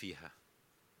شريك فيها،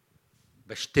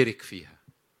 بشترك فيها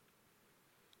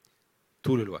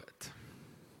طول الوقت.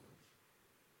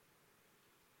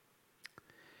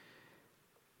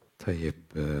 طيب،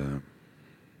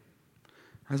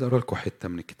 عايز أقرأ لكم حتة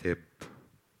من الكتاب.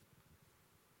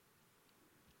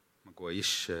 ما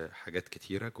جوايش حاجات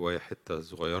كتيرة، جوايا حتة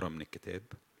صغيرة من الكتاب.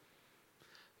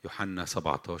 يوحنا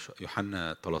 17،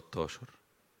 يوحنا 13.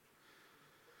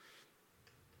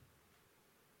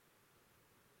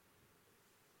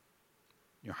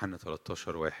 يوحنا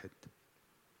 13:1.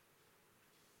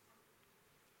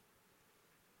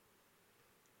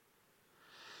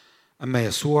 أما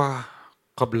يسوع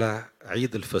قبل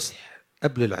عيد الفصح،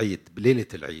 قبل العيد بليلة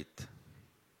العيد،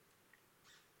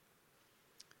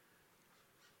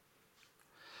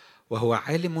 وهو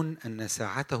عالم أن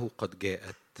ساعته قد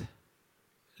جاءت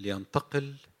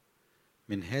لينتقل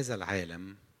من هذا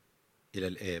العالم إلى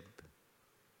الآب،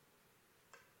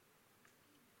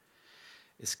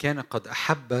 إذ كان قد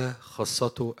أحب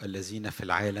خاصته الذين في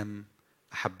العالم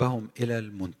أحبهم إلى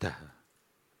المنتهى.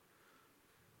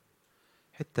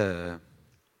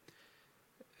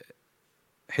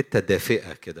 حتة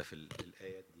دافئة كده في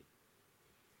الآيات دي.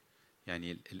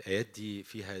 يعني الآيات دي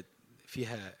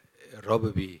فيها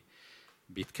الرب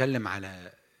بيتكلم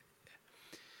على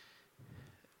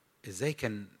ازاي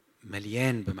كان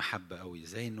مليان بمحبة قوي،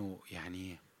 ازاي انه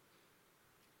يعني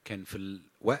كان في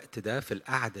الوقت ده في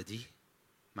القعدة دي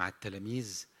مع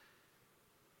التلاميذ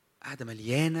قعدة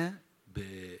مليانة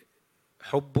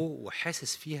بحبه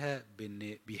وحاسس فيها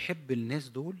بان بيحب الناس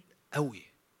دول قوي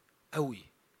قوي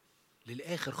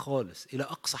للآخر خالص إلى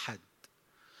أقصى حد،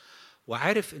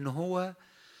 وعارف إن هو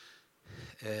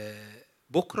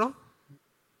بكرة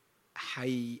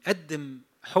هيقدم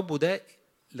حبه ده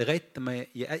لغاية ما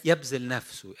يبذل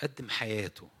نفسه، يقدم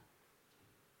حياته.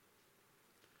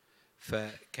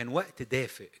 فكان وقت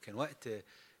دافئ، كان وقت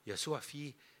يسوع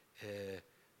فيه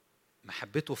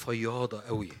محبته فياضة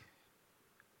قوي.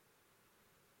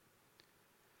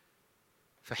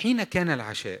 فحين كان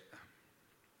العشاء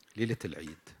ليلة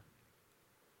العيد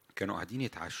كانوا قاعدين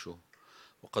يتعشوا،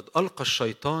 وقد ألقى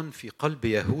الشيطان في قلب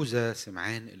يهوذا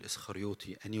سمعان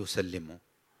الإسخريوطي أن يسلمه.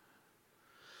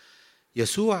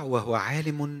 يسوع وهو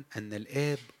عالم أن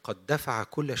الآب قد دفع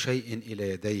كل شيء إلى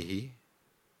يديه،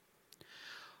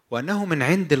 وأنه من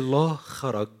عند الله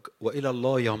خرج وإلى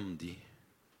الله يمضي،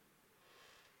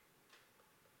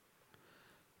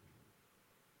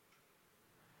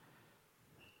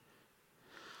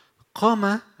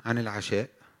 قام عن العشاء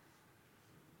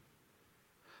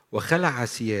وخلع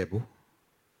ثيابه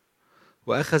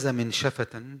وأخذ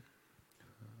منشفة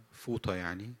فوطة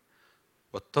يعني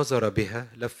واتزر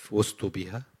بها، لف وسطه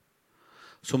بها،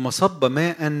 ثم صب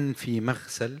ماء في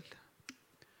مغسل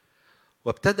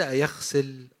وابتدأ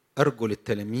يغسل أرجل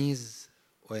التلاميذ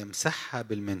ويمسحها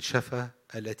بالمنشفة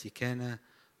التي كان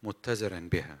متزرا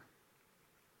بها.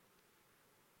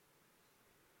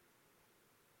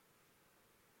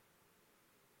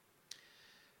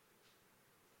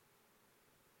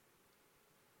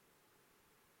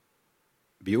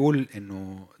 بيقول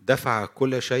إنه دفع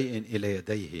كل شيء إلى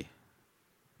يديه،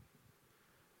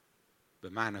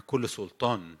 بمعنى كل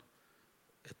سلطان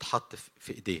اتحط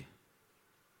في إيديه،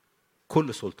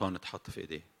 كل سلطان اتحط في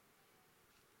إيديه.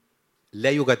 لا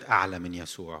يوجد أعلى من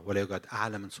يسوع ولا يوجد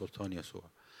أعلى من سلطان يسوع.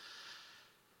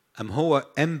 أم هو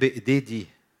قام بإيديه دي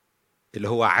اللي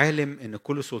هو عالم إن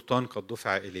كل سلطان قد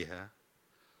دفع إليها،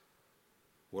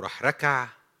 وراح ركع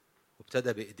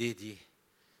وابتدى بإيديه دي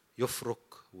يفرك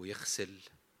ويغسل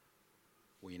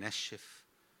وينشف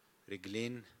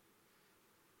رجلين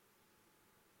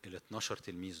ال 12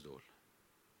 تلميذ دول.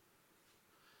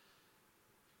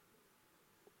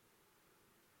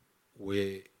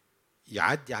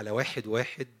 ويعدي على واحد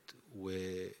واحد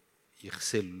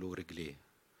ويغسل له رجليه،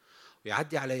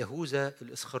 ويعدي على يهوذا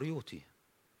الإسخريوطي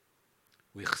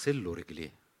ويغسل له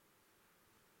رجليه.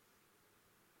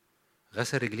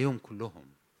 غسل رجليهم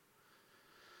كلهم.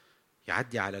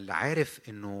 يعدي على اللي عارف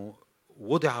انه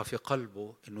وضع في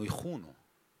قلبه انه يخونه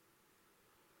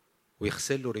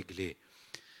ويغسل له رجليه.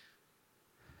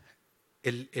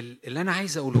 اللي انا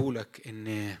عايز اقوله لك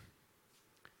ان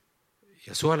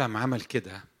يسوع لما عمل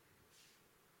كده،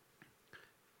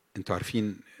 انتوا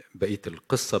عارفين بقية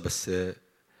القصة، بس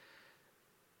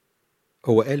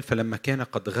هو قال فلما كان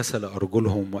قد غسل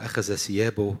أرجلهم وأخذ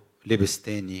ثيابه لبس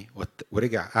تاني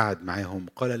ورجع قعد معاهم،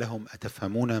 قال لهم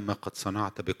أتفهمون ما قد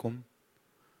صنعت بكم؟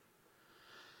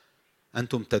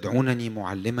 أنتم تدعونني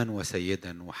معلما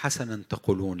وسيدا، وحسنا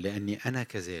تقولون لأني أنا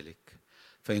كذلك.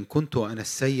 فإن كنت أنا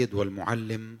السيد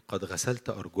والمعلم قد غسلت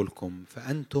أرجلكم،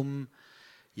 فأنتم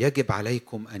يجب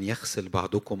عليكم أن يغسل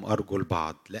بعضكم أرجل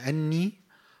بعض، لأني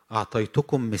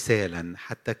أعطيتكم مثالا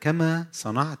حتى كما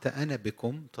صنعت أنا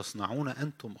بكم تصنعون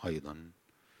أنتم أيضا.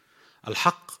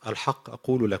 الحق الحق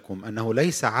أقول لكم أنه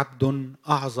ليس عبد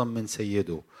أعظم من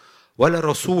سيده، ولا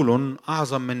رسول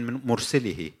أعظم من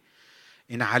مرسله.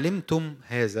 إن علمتم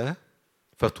هذا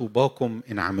فطوباكم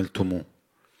إن عملتموه.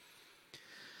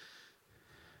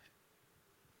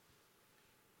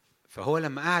 فهو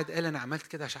لما قعد قال أنا عملت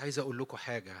كده عشان عايز أقول لكم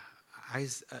حاجة،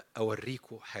 عايز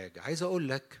أوريكم حاجة، عايز أقول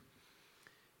لك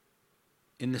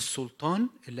إن السلطان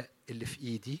اللي في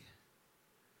إيدي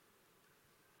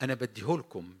أنا بديه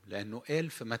لكم، لأنه قال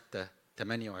في متى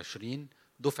 28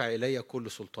 دفع إلي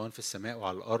كل سلطان في السماء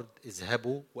وعلى الأرض،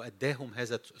 اذهبوا وأداهم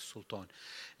هذا السلطان.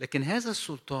 لكن هذا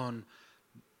السلطان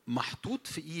محطوط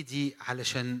في إيدي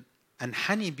علشان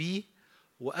أنحني بيه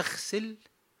وأغسل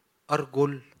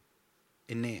أرجل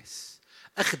الناس،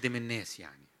 أخدم الناس.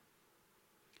 يعني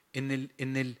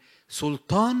إن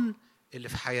السلطان اللي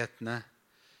في حياتنا،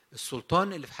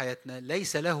 السلطان اللي في حياتنا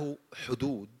ليس له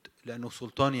حدود لأنه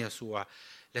سلطان يسوع،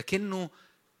 لكنه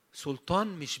سلطان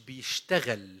مش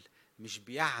بيشتغل، مش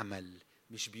بيعمل،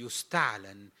 مش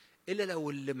بيستعلن إلا لو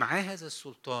اللي معاه هذا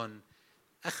السلطان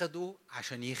أخده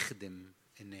عشان يخدم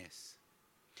الناس.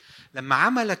 لما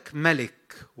عملك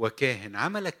ملك وكاهن،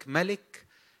 عملك ملك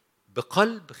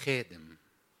بقلب خادم.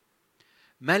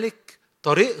 ملك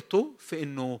طريقته في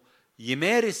انه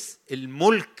يمارس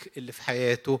الملك اللي في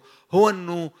حياته هو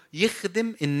انه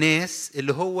يخدم الناس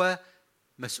اللي هو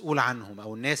مسؤول عنهم،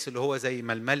 او الناس اللي هو زي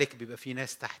ما الملك بيبقى فيه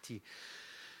ناس تحتيه.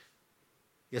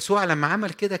 يسوع لما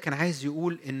عمل كده كان عايز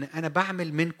يقول ان انا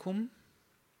بعمل منكم،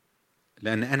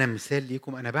 لان انا مثال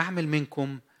ليكم، انا بعمل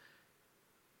منكم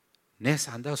ناس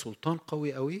عندها سلطان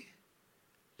قوي قوي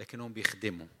لكنهم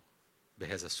بيخدموا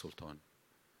بهذا السلطان.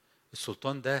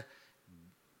 السلطان ده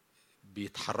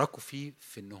بيتحركوا فيه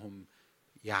في انهم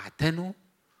يعتنوا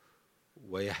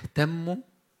ويهتموا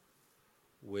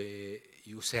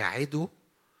ويساعدوا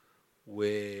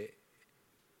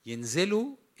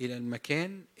وينزلوا الى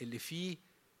المكان اللي فيه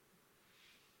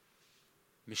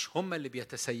مش هم اللي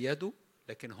بيتسيدوا،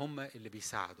 لكن هم اللي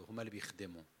بيساعدوا، هم اللي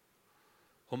بيخدموا،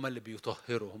 هم اللي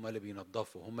بيطهروا، هم اللي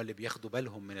بينظفوا، هم اللي بياخدوا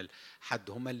بالهم من الحد،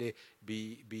 هم اللي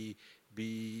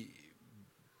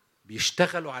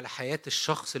بيشتغلوا على حياة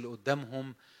الشخص اللي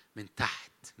قدامهم من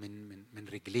تحت، من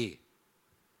رجليه.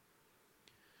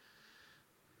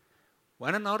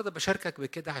 وانا النهارده بشاركك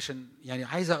بكده عشان يعني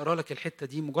عايز اقرا لك الحته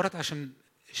دي مجرد عشان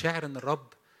شاعر ان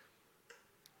الرب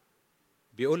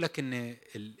بيقول لك ان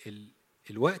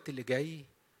الوقت اللي جاي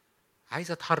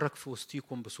عايز اتحرك في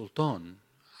وسطيكم بسلطان.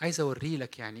 عايز اوري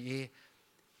لك يعني ايه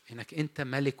انك انت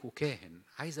ملك وكاهن.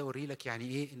 عايز اوري لك يعني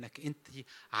ايه انك انت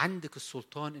عندك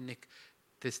السلطان انك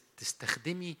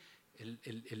تستخدمي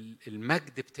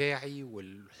المجد بتاعي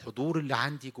والحضور اللي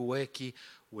عندي جواكي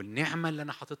والنعمة اللي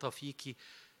انا حاططها فيكي،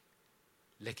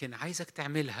 لكن عايزك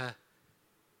تعملها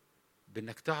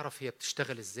بانك تعرف هي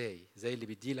بتشتغل ازاي. زي اللي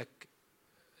بيديلك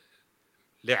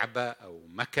لعبة او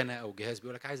مكنة او جهاز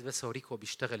بيقولك عايز بس اوريك هو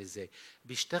بيشتغل ازاي.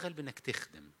 بيشتغل بانك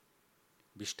تخدم،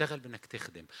 بيشتغل بانك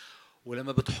تخدم.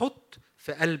 ولما بتحط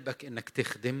في قلبك انك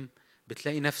تخدم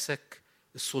بتلاقي نفسك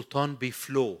السلطان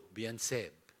بيفلو،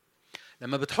 بينساب.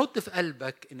 لما بتحط في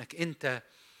قلبك انك انت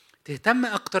تهتم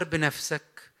اكتر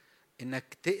بنفسك،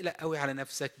 انك تقلق قوي على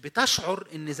نفسك، بتشعر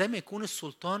ان زي ما يكون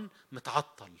السلطان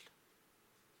متعطل.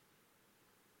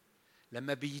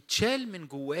 لما بيتشال من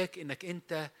جواك انك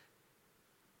انت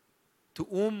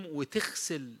تقوم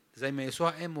وتغسل زي ما يسوع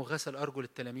قام وغسل ارجل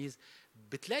التلاميذ،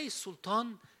 بتلاقي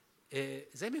السلطان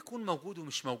زي ما يكون موجود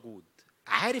ومش موجود.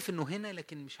 عارف انه هنا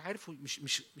لكن مش عارفه،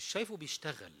 مش شايفه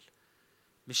بيشتغل،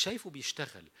 مش شايفه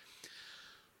بيشتغل.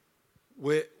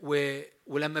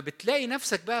 ولما بتلاقي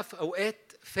نفسك بقى في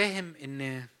اوقات فاهم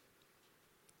ان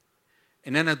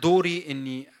انا دوري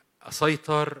اني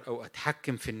اسيطر او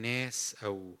اتحكم في الناس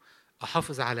او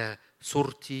احافظ على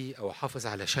صورتي او احافظ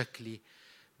على شكلي،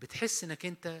 بتحس انك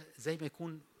انت زي ما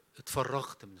يكون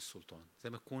اتفرغت من السلطان، زي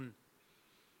ما تكون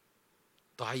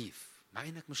ضعيف مع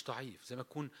انك مش ضعيف، زي ما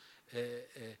تكون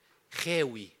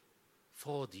خاوي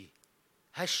فاضي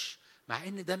هش، مع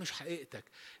ان ده مش حقيقتك.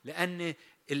 لان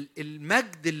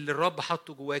المجد اللي الرب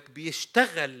حطه جواك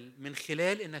بيشتغل من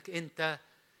خلال انك انت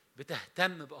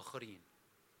بتهتم باخرين.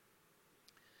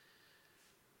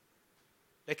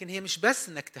 لكن هي مش بس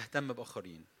انك تهتم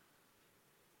باخرين.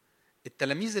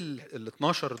 التلاميذ ال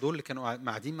 12 دول اللي كانوا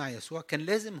قاعدين مع يسوع كان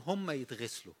لازم هم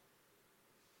يتغسلوا،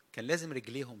 كان لازم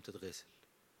رجليهم تتغسل.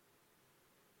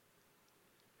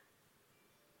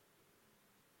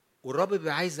 والرب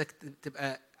بيبقى عايزك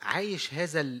تبقى عايش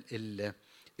هذا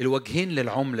الوجهين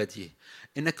للعملة دي،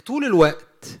 انك طول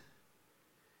الوقت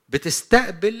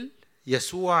بتستقبل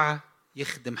يسوع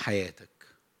يخدم حياتك،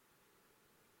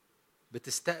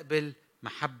 بتستقبل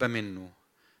محبة منه،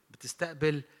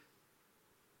 بتستقبل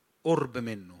قرب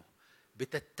منه،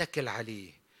 بتتكل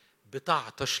عليه،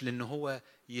 بتعطش لأنه هو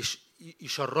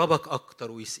يشربك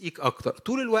أكتر ويسقيك أكتر.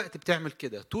 طول الوقت بتعمل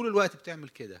كده، طول الوقت بتعمل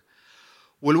كده.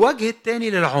 والوجه الثاني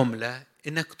للعملة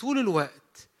إنك طول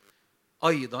الوقت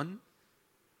أيضا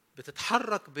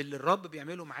بتتحرك باللي الرب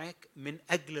بيعمله معاك من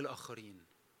أجل الآخرين.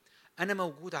 أنا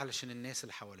موجود علشان الناس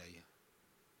اللي حواليا،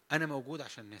 أنا موجود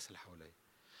عشان الناس اللي حواليا،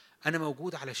 أنا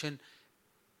موجود علشان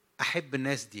أحب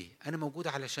الناس دي، أنا موجود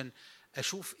علشان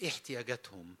أشوف إيه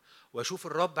احتياجاتهم وأشوف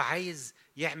الرب عايز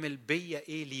يعمل بيا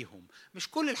إيه ليهم. مش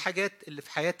كل الحاجات اللي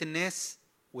في حياة الناس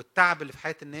والتعب اللي في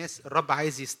حياة الناس الرب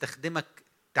عايز يستخدمك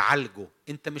تعالجه.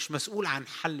 أنت مش مسؤول عن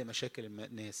حل مشاكل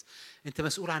الناس، أنت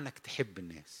مسؤول عن أنك تحب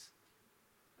الناس.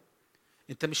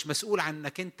 أنت مش مسؤول عن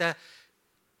أنك أنت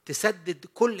تسدد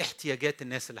كل احتياجات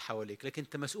الناس اللي حواليك، لكن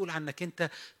أنت مسؤول عن أنك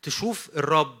أنت تشوف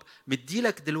الرب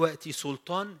مديلك دلوقتي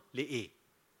سلطان لإيه،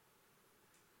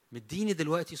 مديني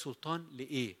دلوقتي سلطان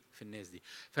لإيه في الناس دي.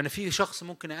 فأنا في شخص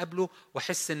ممكن أقابله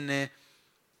وأحس إن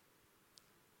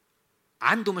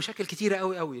عنده مشاكل كتيرة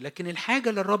قوي قوي، لكن الحاجة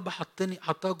اللي الرب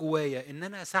حطها جوايا ان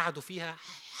انا اساعده فيها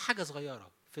حاجة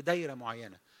صغيرة في دايرة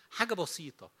معينة، حاجة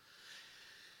بسيطة،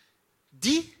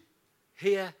 دي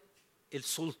هي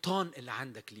السلطان اللي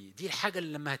عندك ليه. دي الحاجة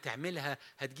اللي لما هتعملها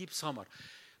هتجيب ثمر.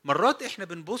 مرات احنا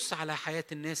بنبص على حياة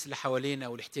الناس اللي حوالينا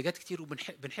والاحتياجات كتير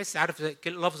وبنحس، عارف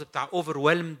اللفظ بتاع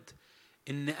overwhelmed،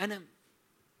 ان انا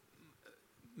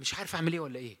مش عارف اعمل ايه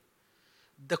ولا ايه،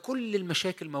 ده كل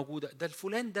المشاكل موجودة، ده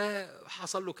الفلان ده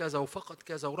حصل له كذا وفقد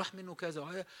كذا وراح منه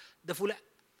كذا، ده فلان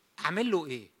اعمل له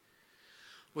ايه؟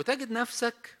 وتجد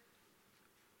نفسك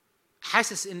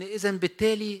حاسس ان اذا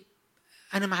بالتالي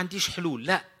انا ما عنديش حلول.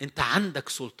 لا، انت عندك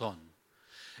سلطان.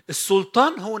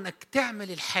 السلطان هو انك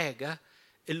تعمل الحاجة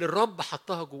اللي الرب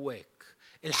حطها جواك،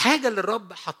 الحاجة اللي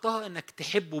الرب حطها انك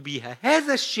تحبه بيها.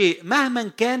 هذا الشيء مهما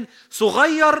كان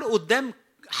صغير قدام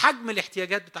حجم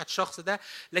الاحتياجات بتاعت الشخص ده،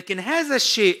 لكن هذا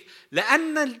الشيء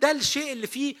لأن ده الشيء اللي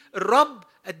فيه الرب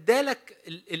ادالك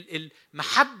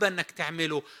المحبة انك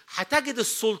تعمله، هتجد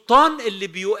السلطان اللي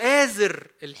بيؤازر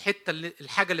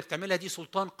الحاجة اللي بتعملها دي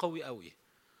سلطان قوي قوي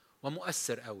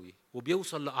ومؤثر قوي،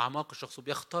 وبيوصل لأعماق الشخص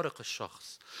وبيخترق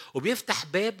الشخص وبيفتح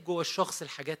باب جوه الشخص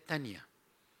لحاجات تانية.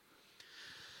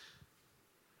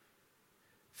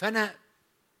 فأنا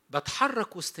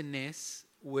بتحرك وسط الناس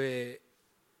وعارف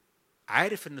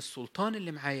ان السلطان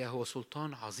اللي معايا هو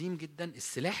سلطان عظيم جدا،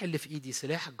 السلاح اللي في ايدي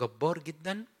سلاح جبار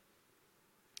جدا،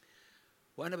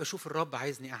 وانا بشوف الرب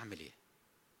عايزني اعمل ايه.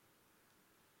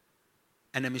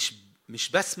 انا مش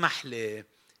بسمح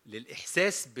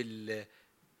للاحساس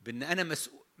بان انا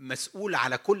مسؤول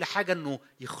على كل حاجه انه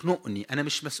يخنقني. انا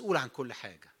مش مسؤول عن كل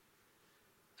حاجه،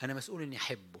 انا مسؤول اني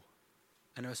احبه،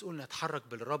 انا مسؤول اني اتحرك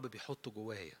بالرب بيحطه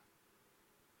جوايا.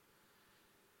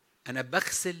 انا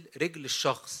بغسل رجل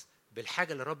الشخص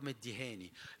بالحاجه اللي الرب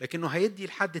مديهاني، لكنه هيدي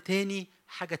لحد تاني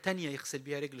حاجه تانية يغسل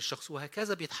بيها رجل الشخص،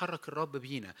 وهكذا بيتحرك الرب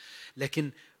بينا.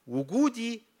 لكن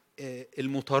وجودي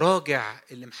المتراجع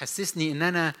اللي محسسني ان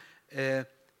انا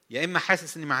يا اما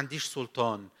حاسس اني ما عنديش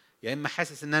سلطان، يا اما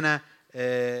حاسس ان انا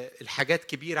الحاجات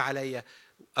كبيره عليا،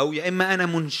 او يا اما انا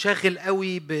منشغل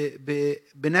قوي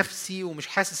بنفسي ومش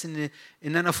حاسس ان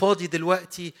انا فاضي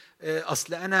دلوقتي،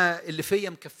 اصل انا اللي فيا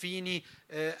مكفيني،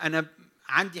 انا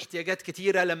عندي احتياجات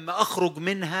كتيره، لما اخرج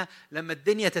منها لما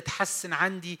الدنيا تتحسن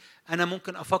عندي انا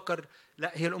ممكن افكر.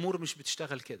 لا، هي الامور مش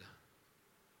بتشتغل كده.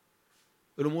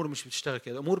 الامور مش بتشتغل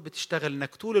كده. الامور بتشتغل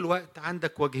انك طول الوقت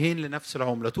عندك وجهين لنفس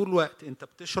العمله، طول الوقت انت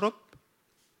بتشرب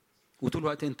وطول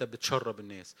الوقت انت بتشرب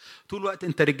الناس، طول الوقت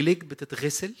انت رجليك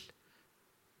بتتغسل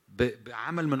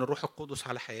بعمل من الروح القدس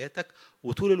على حياتك،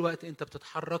 وطول الوقت انت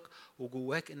بتتحرك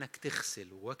وجواك انك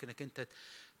تغسل، وجواك انك انت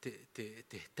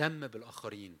تهتم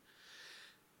بالاخرين.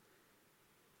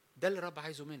 ده اللي الرب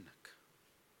عايزه منك،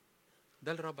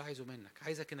 ده اللي الرب عايزه منك.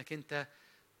 عايزك انك انت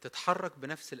تتحرك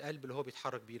بنفس القلب اللي هو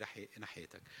بيتحرك بيه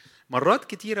ناحيتك. مرات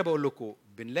كتيرة بقول لكم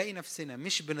بنلاقي نفسنا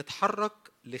مش بنتحرك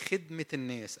لخدمة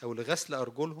الناس او لغسل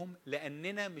ارجلهم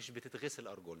لاننا مش بتتغسل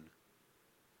ارجلنا،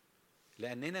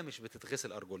 لأننا مش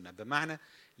بتتغسل أرجلنا، بمعنى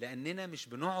لأننا مش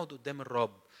بنقعد قدام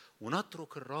الرب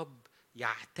ونترك الرب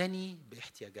يعتني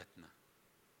باحتياجاتنا،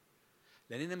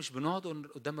 لأننا مش بنقعد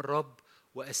قدام الرب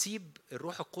وأسيب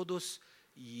الروح القدس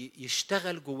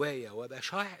يشتغل جوايا وأبقى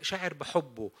شاعر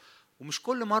بحبه، ومش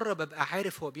كل مرة ببقى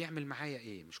عارف هو بيعمل معايا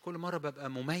إيه، مش كل مرة ببقى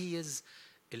مميز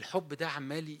الحب ده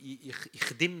عمال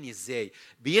يخدمني إزاي،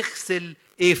 بيغسل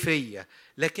إيه فيا،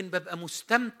 لكن ببقى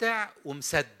مستمتع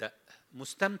ومصدق،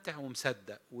 مستمتع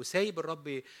ومصدق وسايب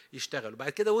الرب يشتغل. وبعد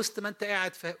كده وسط ما انت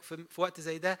قاعد في وقت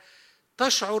زي ده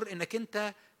تشعر انك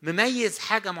انت مميز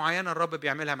حاجة معينة الرب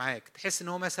بيعملها معاك، تحس ان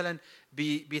هو مثلا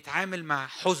بيتعامل مع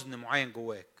حزن معين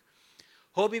جواك،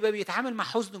 هو بيبقى بيتعامل مع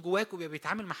حزن جواك وبيبقى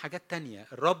بيتعامل مع حاجات تانية.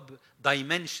 الرب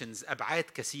دايمنشنز، أبعاد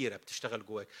كثيرة بتشتغل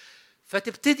جواك،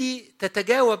 فتبتدي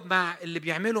تتجاوب مع اللي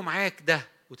بيعمله معاك ده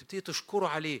وتبتدي تشكره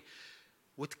عليه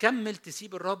وتكمل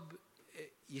تسيب الرب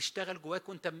يشتغل جواك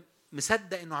وانت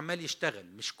مصدق انه عمال يشتغل.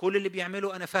 مش كل اللي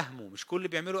بيعمله انا فاهمه، مش كل اللي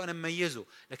بيعمله انا مميزه،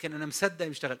 لكن انا مصدق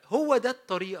يشتغل. هو ده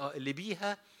الطريقة اللي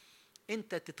بيها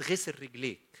انت تتغسل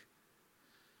رجليك.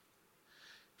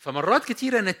 فمرات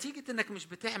كتيرة نتيجة انك مش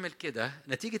بتعمل كده،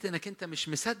 نتيجة انك انت مش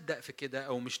مصدق في كده،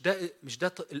 او مش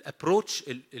ده الابروتش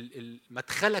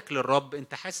مدخلك للرب،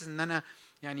 انت حاسس ان انا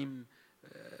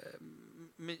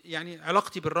يعني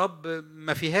علاقتي بالرب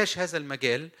ما فيهاش هذا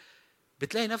المجال،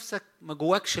 بتلاقي نفسك ما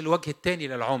جواكش الوجه التاني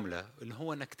للعملة اللي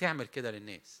هو انك تعمل كده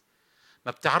للناس.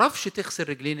 ما بتعرفش تغسل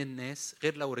رجلين الناس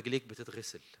غير لو رجليك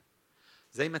بتتغسل،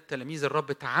 زي ما التلاميذ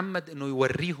الرب تعمد انه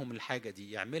يوريهم الحاجة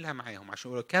دي، يعملها معاهم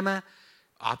عشان يقولوا كما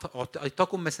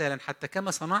أعطاكم مثالا حتى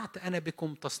كما صنعت أنا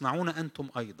بكم تصنعون أنتم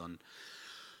أيضا.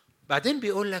 بعدين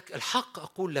بيقول لك الحق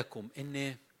أقول لكم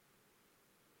إن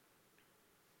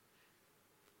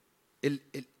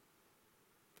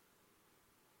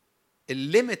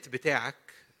الليمت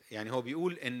بتاعك، يعني هو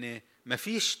بيقول ان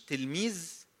مفيش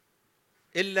تلميذ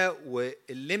الا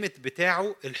والليمت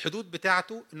بتاعه، الحدود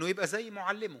بتاعته انه يبقى زي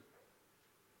معلمه،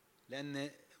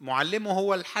 لان معلمه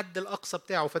هو الحد الاقصى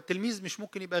بتاعه، فالتلميذ مش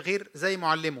ممكن يبقى غير زي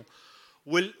معلمه.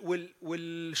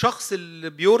 والشخص اللي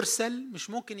بيرسل مش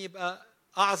ممكن يبقى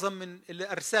اعظم من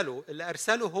اللي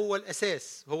ارسله هو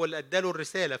الاساس، هو اللي اداله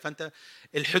الرساله، فانت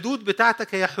الحدود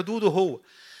بتاعتك هي حدوده هو.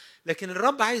 لكن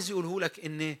الرب عايز يقوله لك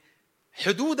ان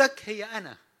حدودك هي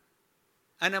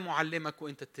انا معلمك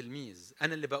وانت التلميذ،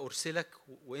 انا اللي بأرسلك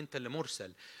وانت اللي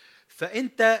مرسل.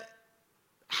 فانت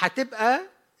هتبقى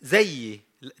زي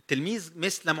التلميذ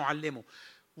مثل معلمه،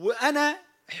 وانا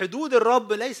حدود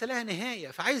الرب ليس لها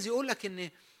نهايه. فعايز يقول لك ان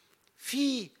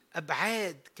في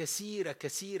ابعاد كثيره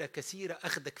كثيره كثيره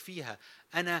اخدك فيها،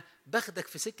 انا باخدك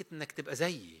في سكه انك تبقى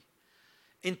زيي.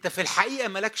 انت في الحقيقه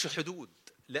مالكش حدود،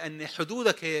 لان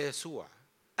حدودك هي يسوع،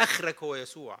 اخرك هو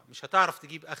يسوع، مش هتعرف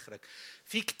تجيب اخرك.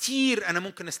 في كتير انا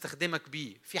ممكن استخدمك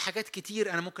بيه، في حاجات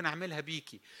كتير انا ممكن اعملها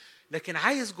بيكي، لكن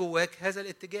عايز جواك هذا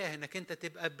الاتجاه انك انت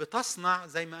تبقى بتصنع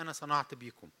زي ما انا صنعت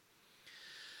بيكم.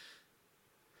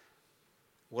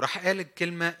 وراح قال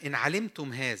الكلمه ان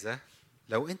علمتم هذا،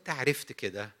 لو انت عرفت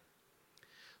كده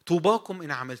طوباكم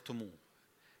ان عملتموه.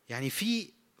 يعني في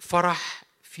فرح،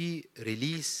 في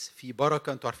ريليس، في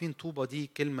بركه. انتوا عارفين طوبى دي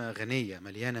كلمه غنيه،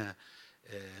 مليانه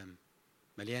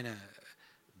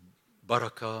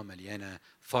بركه، مليانه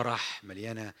فرح،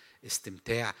 مليانه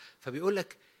استمتاع. فبيقول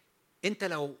لك انت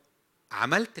لو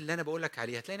عملت اللي انا بقول لك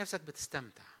عليه هتلاقي نفسك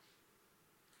بتستمتع.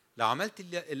 لو عملت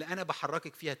اللي انا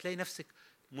بحركك فيها هتلاقي نفسك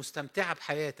مستمتعه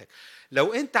بحياتك.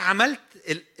 لو انت عملت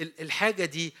الحاجه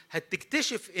دي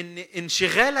هتكتشف ان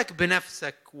انشغالك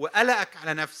بنفسك وقلقك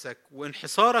على نفسك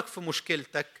وانحصارك في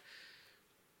مشكلتك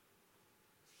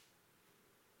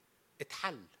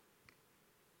اتحل،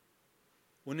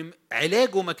 وان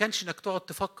علاجه ما كانش انك تقعد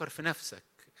تفكر في نفسك،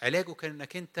 علاجه كان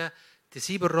انك انت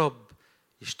تسيب الرب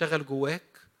يشتغل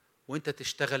جواك، وانت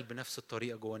تشتغل بنفس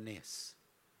الطريقه جوا الناس،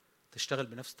 تشتغل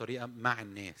بنفس الطريقه مع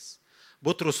الناس.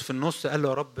 بطرس في النص قال له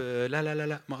يا رب لا لا لا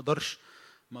لا، ما اقدرش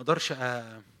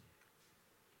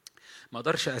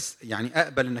يعني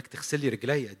اقبل انك تغسل لي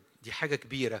رجلي، دي حاجه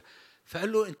كبيره.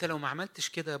 فقال له انت لو ما عملتش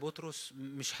كده يا بطرس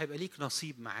مش هيبقى ليك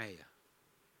نصيب معايا،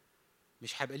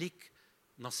 مش هيبقى ليك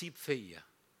نصيب فيا.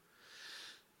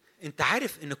 انت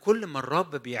عارف ان كل ما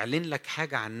الرب بيعلن لك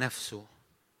حاجه عن نفسه،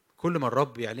 كل ما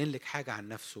الرب بيعلن لك حاجه عن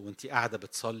نفسه وانت قاعده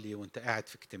بتصلي، وانت قاعد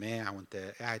في اجتماع،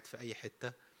 وانت قاعد في اي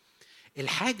حته،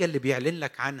 الحاجه اللي بيعلن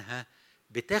لك عنها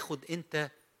بتاخد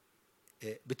انت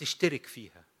بتشترك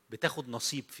فيها، بتاخد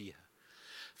نصيب فيها.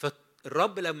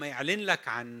 فالرب لما يعلن لك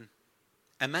عن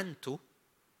امانته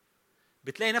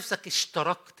بتلاقي نفسك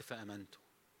اشتركت في امانته.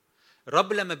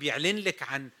 الرب لما بيعلن لك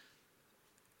عن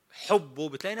حبه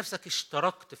بتلاقي نفسك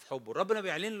اشتركت في حبه. الرب لما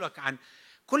بيعلن لك عن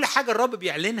كل حاجه الرب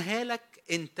بيعلنها لك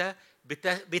انت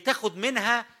بتاخد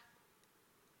منها،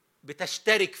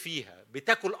 بتشترك فيها،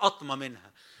 بتاكل قطمه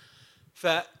منها.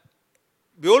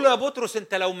 فبيقول له يا بطرس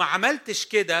انت لو ما عملتش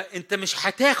كده انت مش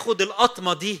هتاخد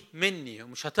القطمه دي مني،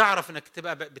 ومش هتعرف انك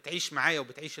تبقى بتعيش معايا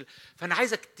وبتعيش فانا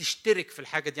عايزك تشترك في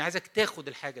الحاجه دي، عايزك تاخد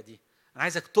الحاجه دي، انا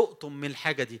عايزك تقطم من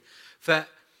الحاجه دي.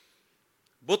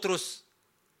 فبطرس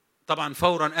طبعا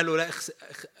فورا قال له لا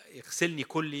اغسلني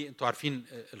كلي. انتوا عارفين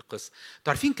القصه.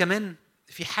 انتوا عارفين كمان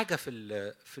في حاجه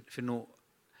في انه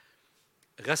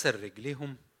غسل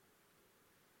رجليهم.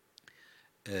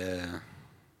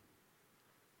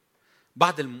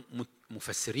 بعض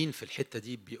المفسرين في الحته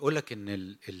دي بيقولك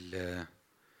ان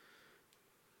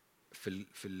في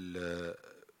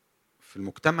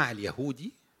المجتمع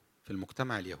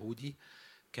اليهودي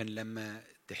كان لما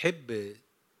تحب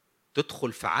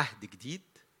تدخل في عهد جديد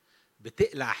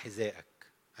بتقلع حذائك.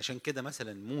 عشان كده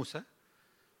مثلا موسى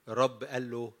الرب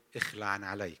قال له اخلع عن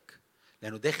عليك،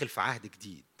 لانه داخل في عهد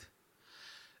جديد.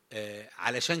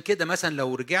 علشان كده مثلا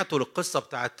لو رجعتوا للقصه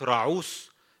بتاعت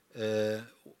راعوس،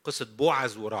 قصه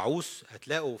بوعز وراعوس،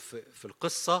 هتلاقوا في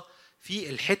القصه في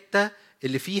الحته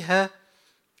اللي فيها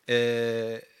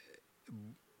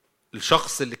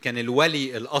الشخص اللي كان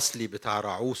الولي الاصلي بتاع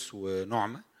راعوس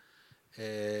ونعمه،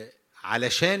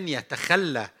 علشان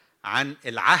يتخلى عن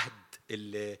العهد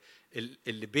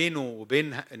اللي بينه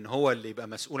وبين ان هو اللي يبقى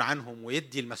مسؤول عنهم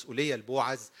ويدي المسؤوليه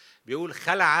لبوعز، بيقول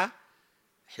خلع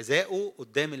حذائه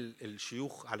قدام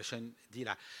الشيوخ علشان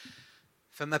دي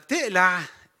فما بتقلع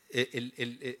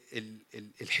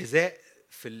الحذاء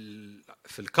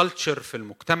في الكالتشر في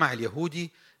المجتمع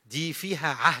اليهودي دي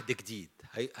فيها عهد جديد،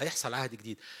 هيحصل عهد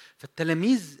جديد.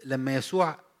 فالتلاميذ لما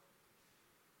يسوع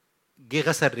جه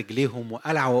غسل رجليهم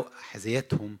وقلعوا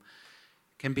حذياتهم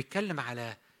كان بيتكلم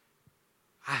على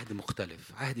عهد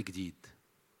مختلف، عهد جديد،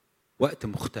 وقت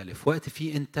مختلف، وقت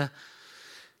فيه انت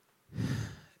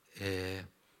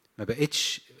ما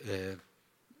بقتش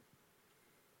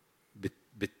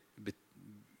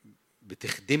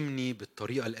بتخدمني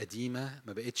بالطريقة القديمة،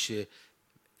 ما بقتش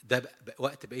ده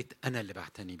وقت بقيت أنا اللي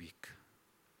بعتني بيك،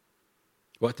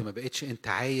 وقت ما بقتش أنت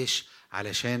عايش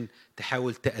علشان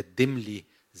تحاول تقدم لي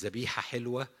ذبيحة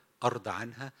حلوة أرضى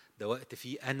عنها، ده وقت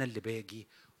فيه أنا اللي باجي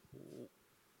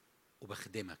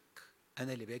وبخدمك،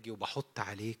 أنا اللي باجي وبحط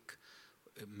عليك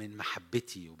من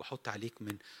محبتي، وبحط عليك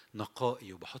من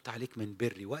نقائي، وبحط عليك من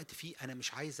بري، وقت فيه أنا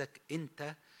مش عايزك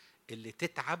أنت اللي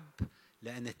تتعب،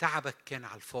 لأن تعبك كان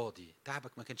على الفاضي،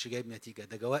 تعبك ما كانش جايب نتيجة،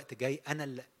 ده وقت جاي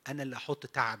أنا اللي أحط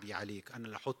تعبي عليك، أنا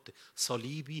اللي أحط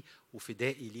صليبي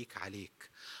وفدائي ليك عليك.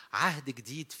 عهد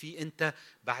جديد فيه أنت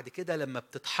بعد كده لما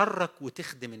بتتحرك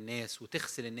وتخدم الناس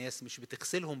وتغسل الناس، مش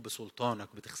بتغسلهم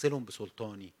بسلطانك، بتغسلهم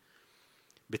بسلطاني،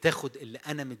 بتاخد اللي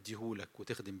أنا مديهولك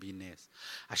وتخدم بيه الناس.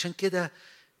 عشان كده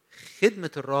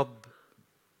خدمة الرب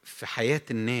في حياة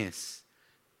الناس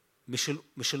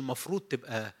مش المفروض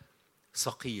تبقى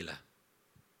ثقيلة،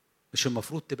 مش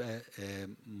المفروض تبقى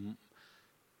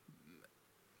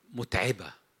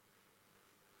متعبة،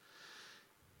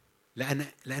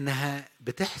 لأنها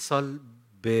بتحصل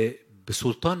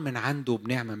بسلطان من عنده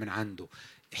وبنعمة من عنده.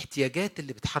 احتياجات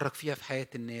اللي بتحرك فيها في حياة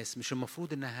الناس مش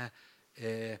المفروض انها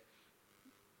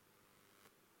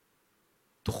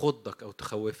تخضك او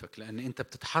تخوفك، لان انت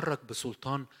بتتحرك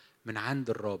بسلطان من عند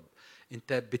الرب.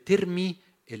 انت بترمي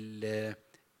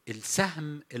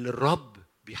السهم اللي الرب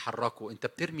بيحركه، انت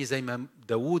بترمي زي ما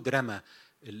داود رمى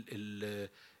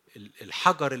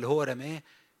الحجر اللي هو رماه.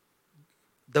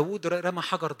 داود رمى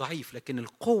حجر ضعيف، لكن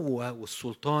القوة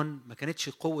والسلطان ما كانتش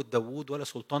قوة داود ولا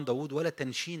سلطان داود ولا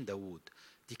تنشين داود،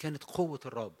 دي كانت قوة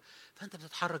الرب. فأنت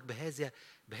بتتحرك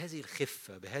بهذه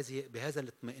الخفة، بهذا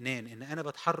الاطمئنان، إن أنا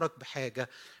بتحرك بحاجة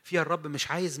فيها الرب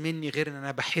مش عايز مني غير إن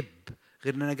أنا بحب،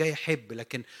 غير إن أنا جاي أحب،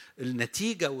 لكن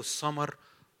النتيجة والثمر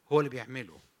هو اللي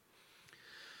بيعمله.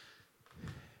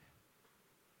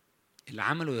 اللي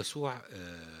عمله يسوع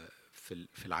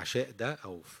في العشاء ده،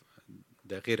 أو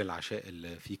ده غير العشاء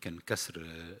اللي فيه كان كسر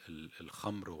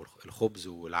الخمر والخبز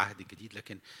والعهد الجديد،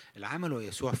 لكن اللي عمله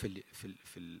يسوع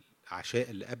في العشاء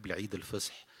اللي قبل عيد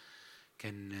الفصح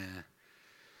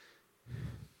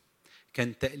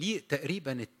كان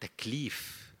تقريبا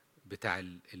التكليف بتاع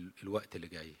الوقت اللي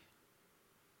جاي،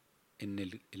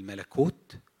 ان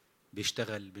الملكوت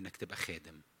بيشتغل بانك تبقى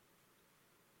خادم.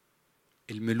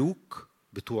 الملوك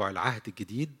بتوع العهد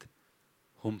الجديد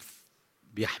هم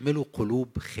بيحملوا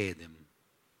قلوب خادم.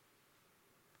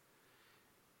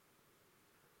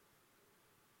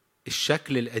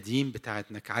 الشكل القديم بتاع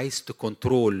انك عايز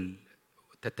تكنترول،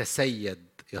 تتسيد،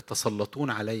 يتسلطون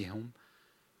عليهم،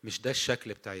 مش ده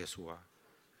الشكل بتاع يسوع.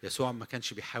 يسوع ما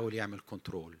كانش بيحاول يعمل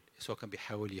كنترول، يسوع كان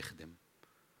بيحاول يخدم.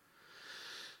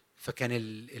 فكان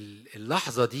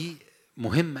اللحظة دي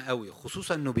مهمة قوي،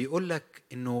 خصوصا انه بيقول لك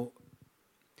ان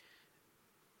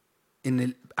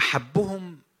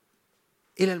احبهم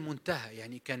الى المنتهى،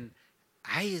 يعني كان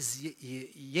عايز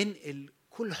ينقل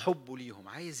كل حبه ليهم،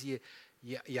 عايز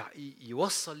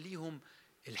يوصل ليهم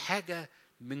الحاجة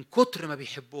من كتر ما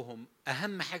بيحبهم.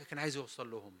 أهم حاجة كان عايز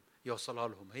يوصلها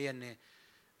لهم هي أن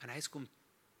أنا عايزكم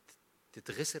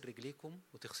تتغسل رجليكم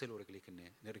وتغسلوا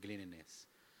رجلين الناس.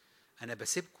 أنا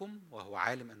بسيبكم وهو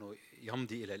عالم أنه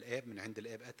يمضي إلى الآب، من عند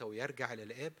الآب أتى ويرجع إلى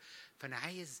الآب. فأنا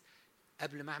عايز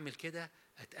قبل ما أعمل كده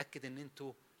أتأكد أن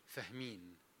أنتوا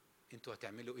فاهمين أنتوا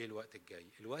هتعملوا إيه الوقت الجاي.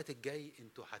 الوقت الجاي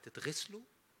أنتوا هتتغسلوا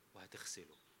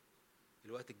وهتغسلوا.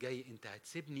 الوقت الجاي أنت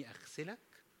هتسيبني أغسلك،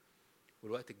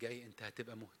 والوقت الجاي أنت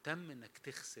هتبقى مهتم أنك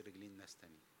تغسل رجلين ناس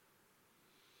تانية.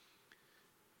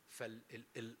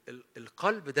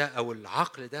 فالقلب ده أو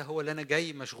العقل ده هو اللي أنا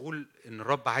جاي مشغول إن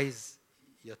الرب عايز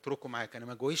يتركه معاك. أنا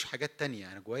ما جوايش حاجات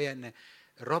تانية، أنا جوايا أن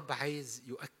الرب عايز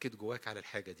يؤكد جواك على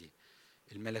الحاجة دي.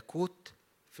 الملكوت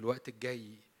في الوقت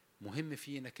الجاي مهم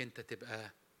فيه أنك أنت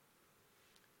تبقى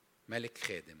ملك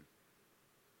خادم،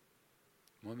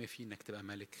 مهم فيه انك تبقى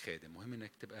ملك خادم، مهم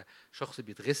انك تبقى شخص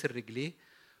بيتغسل رجليه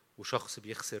وشخص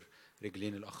بيغسل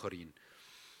رجلين الاخرين.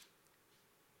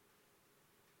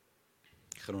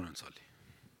 خلونا نصلي.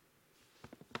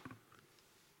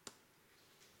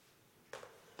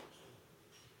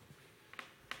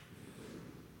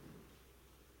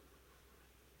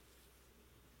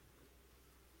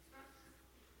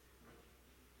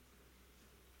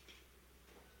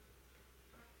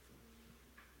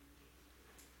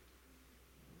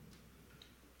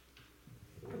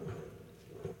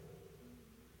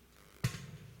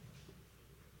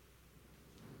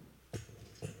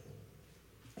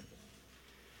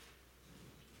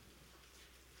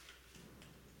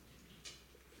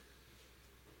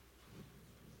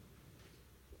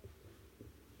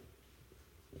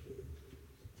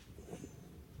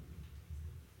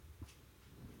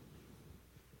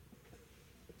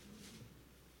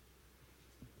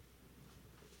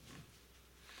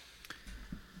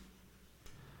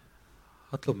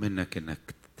 أطلب منك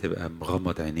إنك تبقى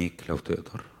مغمض عينيك لو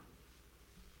تقدر.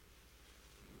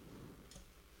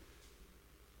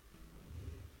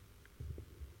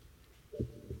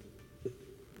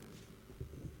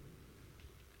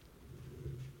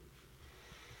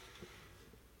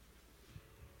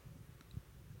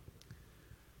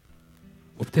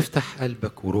 وبتفتح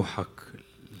قلبك وروحك،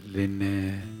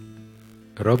 لأن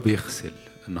الرب يغسل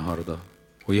النهاردة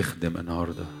ويخدم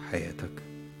النهاردة حياتك،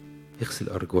 يغسل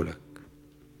أرجلك.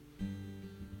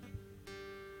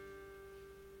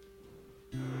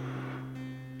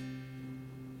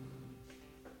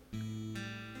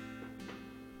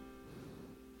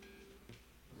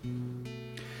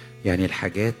 يعني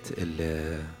الحاجات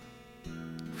اللي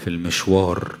في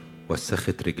المشوار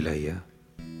وسخت رجليا،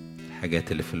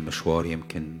 الحاجات اللي في المشوار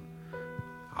يمكن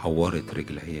عورت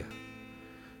رجليا،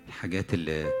 الحاجات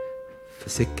اللي في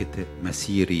سكة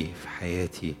مسيري في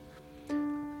حياتي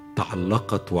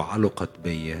تعلقت وعلقت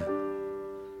بيا،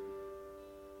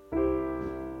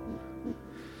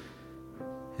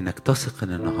 انك تثق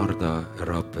ان النهاردة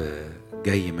الرب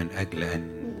جاي من اجل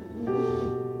ان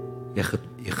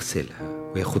يغسلها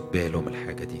وياخد باله من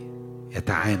الحاجة دي،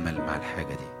 يتعامل مع الحاجة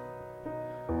دي.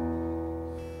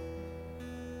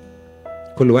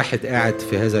 كل واحد قاعد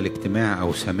في هذا الاجتماع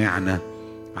او سمعنا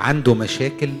عنده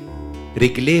مشاكل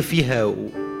رجليه فيها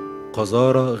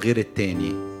قذارة غير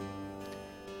التاني،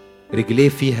 رجليه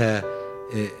فيها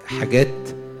حاجات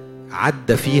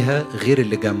عدى فيها غير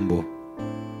اللي جنبه،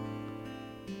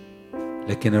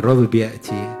 لكن الرب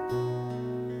بيأتي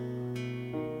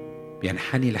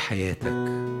بينحني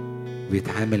لحياتك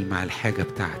ويتعامل مع الحاجة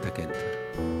بتاعتك انت.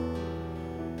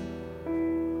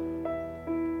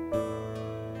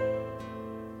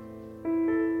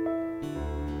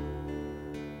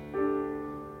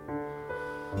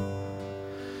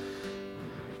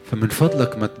 فمن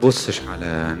فضلك ما تبصش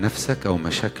على نفسك أو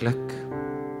مشاكلك،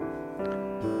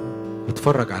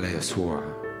 واتفرج على يسوع،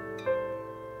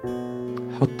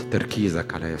 حط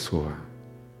تركيزك على يسوع،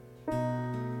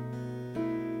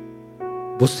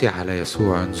 بصي على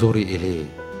يسوع، انظري إليه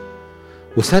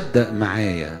وصدق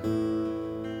معايا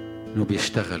إنه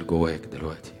بيشتغل جواك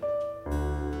دلوقتي.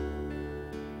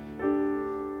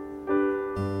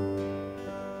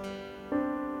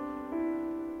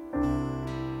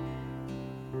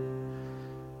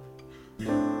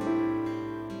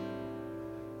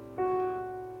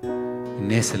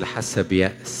 الناس اللي حاسة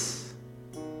بيأس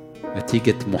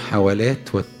نتيجة محاولات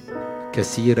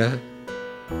كثيرة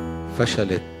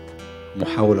فشلت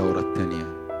محاولة ورا التانية،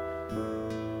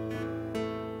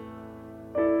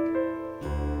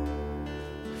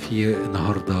 في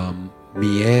النهاردة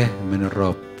مياه من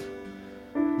الرب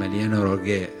مليانة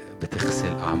رجاء بتغسل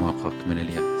أعماقك من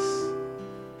اليأس.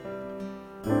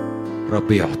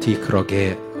 رب يعطيك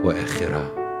رجاء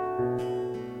وآخرة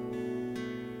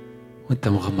وانت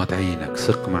مغمض عينك.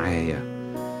 ثق معايا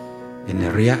ان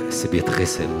اليأس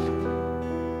بيتغسل.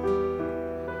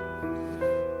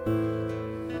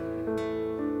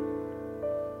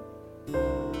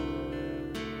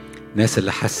 الناس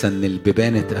اللي حاسه ان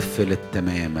البيبان اتقفلت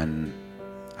تماما،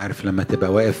 عارف لما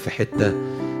تبقى واقف في حته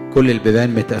كل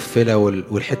البيبان متقفله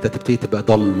والحته تبتدي تبقى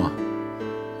ضلمه،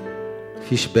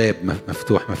 مفيش باب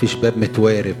مفتوح، مفيش باب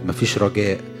متوارب، مفيش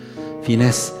رجاء. في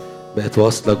ناس بقت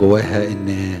واصله جواها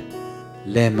ان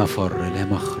لا مفر لا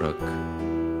مخرج.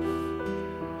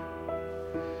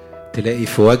 تلاقي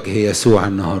في وجه يسوع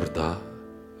النهارده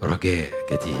رجاء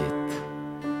جديد،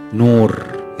 نور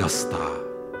يسطع،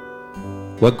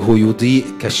 وجهه يضيء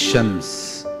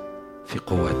كالشمس في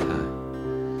قوتها.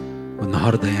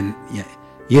 والنهارده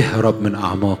يهرب من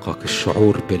أعماقك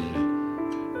الشعور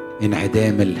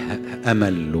بالانعدام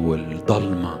الأمل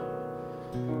والضلمة.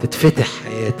 تتفتح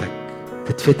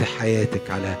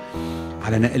حياتك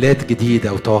على نقلات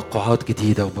جديدة وتوقعات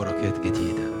جديدة وبركات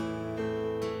جديدة.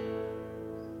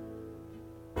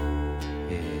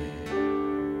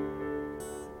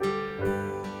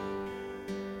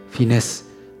 في ناس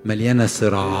مليانة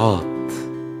صراعات،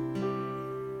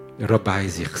 الرب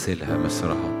عايز يغسلها من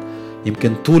الصراعات.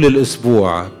 يمكن طول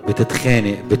الأسبوع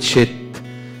بتتخانق، بتشد،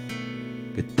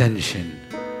 بتنشن،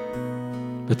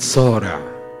 بتصارع،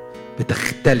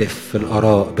 بتختلف في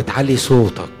الآراء، بتعلي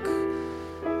صوتك،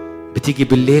 بتيجي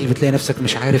بالليل بتلاقي نفسك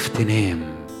مش عارف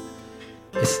تنام.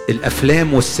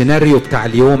 الأفلام والسيناريو بتاع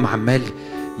اليوم عمال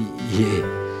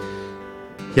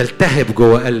يلتهب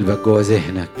جوه قلبك جوه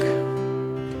ذهنك.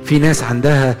 في ناس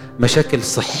عندها مشاكل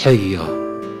صحية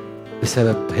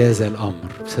بسبب هذا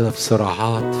الأمر، بسبب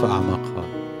صراعات في أعماقها،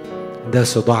 عندها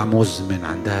صداع مزمن،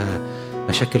 عندها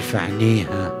مشاكل في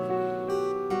عينيها.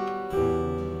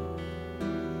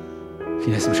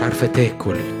 في ناس مش عارفة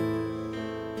تاكل.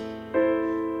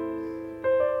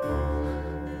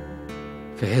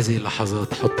 في هذه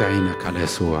اللحظات حط عينك على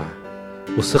يسوع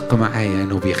وثق معايا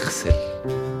انه بيغسل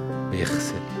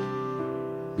بيغسل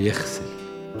بيغسل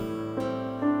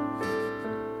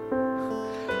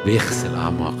بيغسل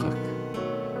اعماقك،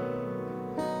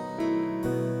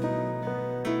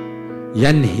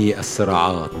 ينهي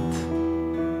الصراعات.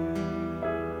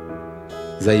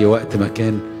 زي وقت ما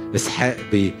كان اسحاق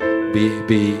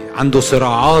عنده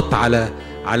صراعات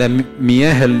على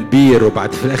مياه البير،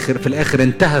 وبعد في الاخر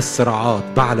انتهى الصراعات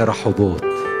بعد رحبوت.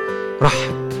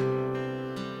 رحب،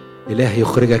 إله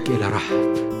يخرجك إلى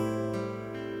رحب.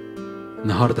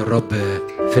 النهارده الرب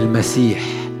في المسيح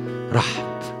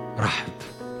رحب رحب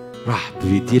رحب،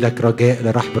 بيديلك رجاء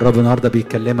لرحب. الرب النهارده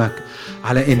بيكلمك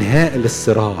على إنهاء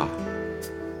للصراع.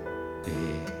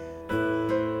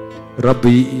 الرب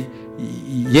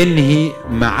ينهي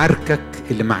معاركك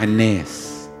اللي مع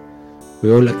الناس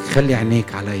ويقول لك خلي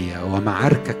عينيك عليا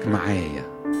ومعاركك معايا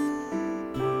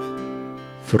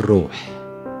في الروح.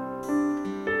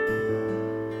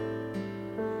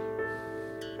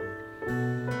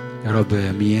 يا رب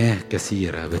مياه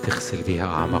كثيرة بتغسل بيها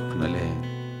أعماقنا الآن.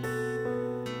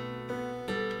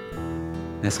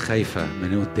 ناس خايفة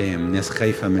من قدام، ناس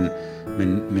خايفة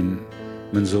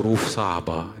من ظروف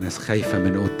صعبة، ناس خايفة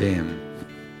من قدام.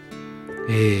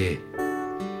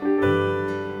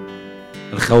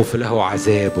 الخوف له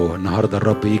عذابه. النهاردة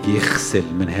الرب يجي يغسل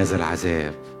من هذا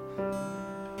العذاب.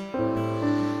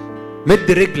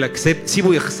 مد رجلك،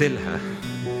 سيبه يغسلها.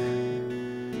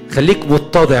 خليك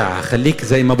متضع، خليك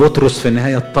زي ما بطرس في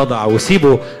النهاية اتضع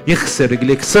وسيبه يغسل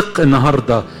رجليك. ثق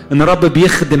النهاردة ان الرب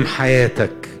بيخدم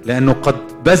حياتك لانه قد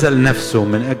بذل نفسه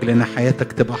من اجل ان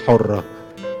حياتك تبقى حرة.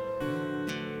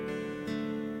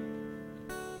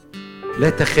 لا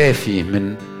تخافي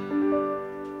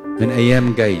من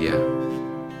ايام جاية.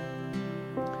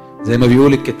 زي ما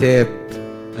بيقول الكتاب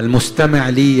المستمع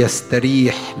لي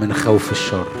يستريح من خوف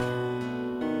الشر.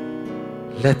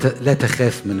 لا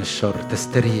تخاف من الشر،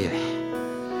 تستريح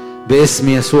باسم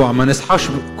يسوع. ما نصحاش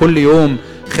كل يوم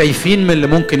خايفين من اللي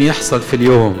ممكن يحصل في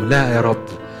اليوم. لا يا رب،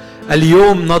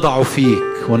 اليوم نضع فيك،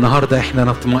 والنهاردة احنا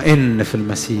نطمئن في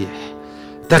المسيح.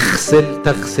 تغسل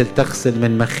تغسل تغسل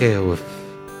من مخاوف.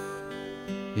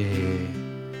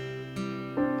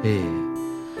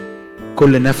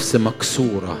 كل نفس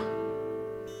مكسورة،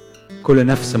 كل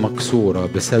نفس مكسورة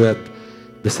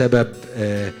بسبب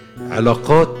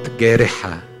علاقات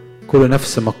جارحة. كل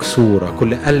نفس مكسورة،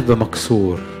 كل قلب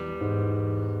مكسور،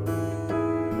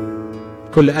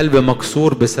 كل قلب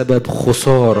مكسور بسبب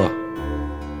خسارة،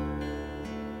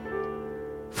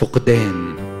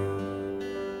 فقدان.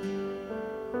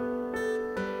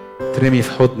 ترمي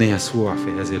في حضن يسوع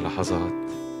في هذه اللحظات.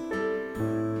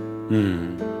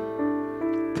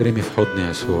 ترمي في حضن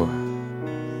يسوع،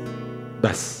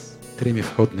 بس ترمي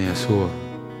في حضن يسوع.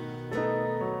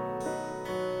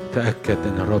 تأكد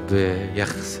ان الرب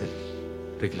يغسل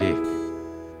رجليك.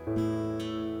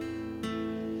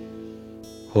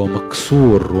 هو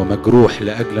مكسور ومجروح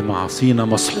لأجل معاصينا،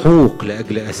 مسحوق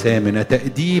لأجل أثامنا،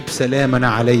 تأديب سلامنا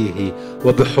عليه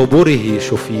وبحبره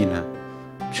شفينا.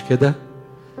 مش كده؟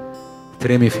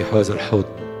 ترمي في هذا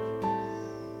الحضن.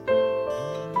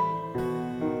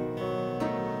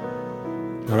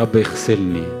 يا رب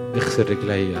يغسلني، يغسل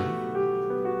رجليا.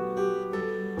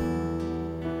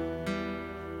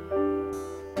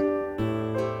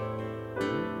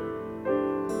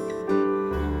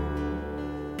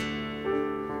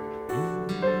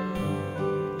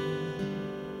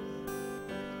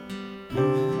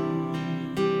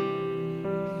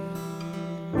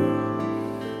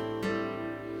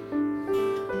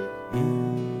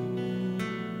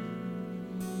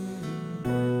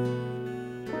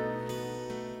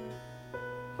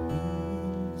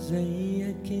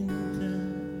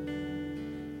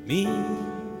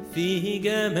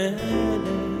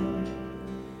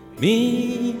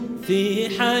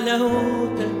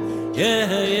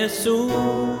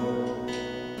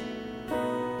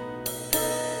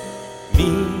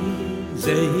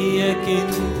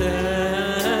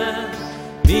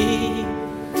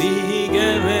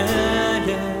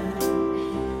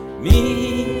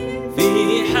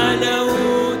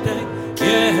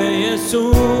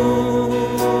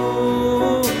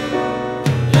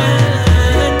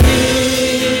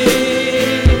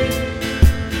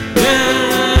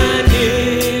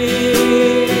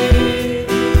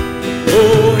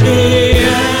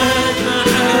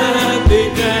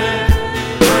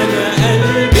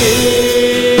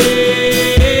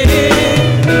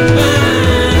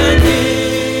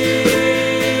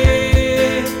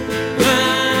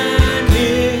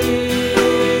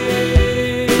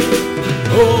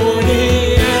 Oh,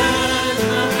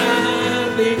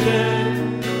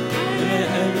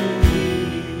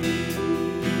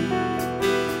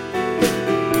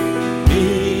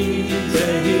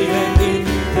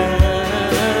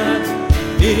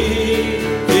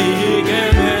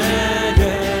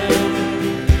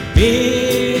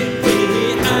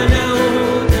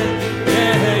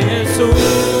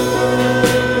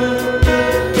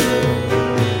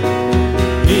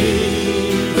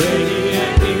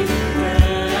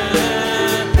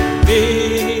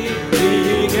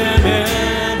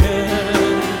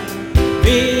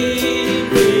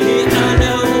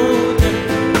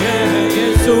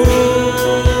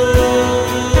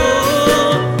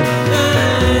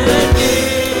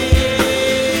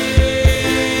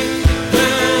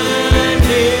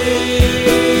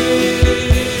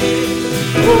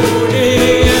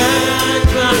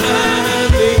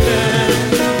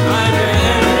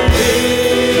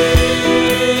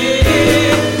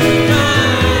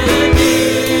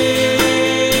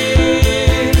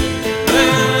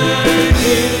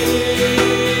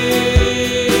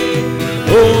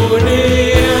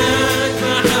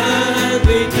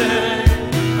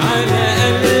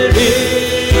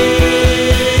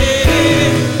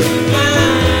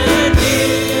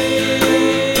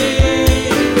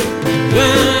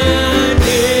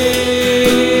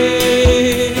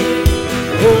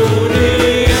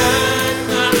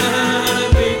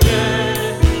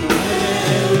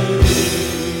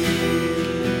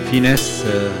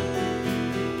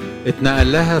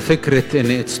 اتنقل لها فكرة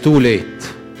ان it's too late،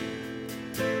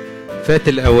 فات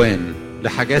الأوان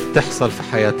لحاجات تحصل في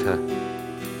حياتها.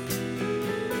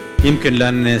 يمكن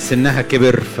لأن سنها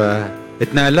كبر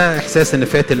فاتنقل لها إحساس ان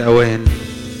فات الأوان.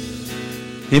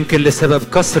 يمكن لسبب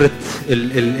كثرة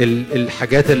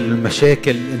الحاجات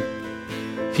المشاكل.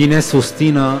 في ناس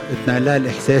وسطينا اتنقل لها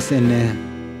الإحساس ان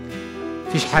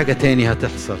مفيش حاجة تاني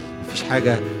هتحصل، مفيش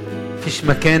حاجة، مفيش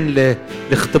مكان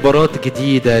لاختبارات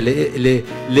جديدة،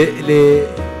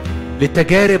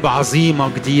 لتجارب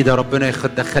عظيمة جديدة ربنا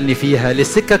يدخلني فيها،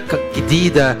 لسكك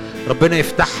جديدة ربنا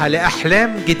يفتحها،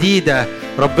 لأحلام جديدة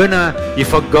ربنا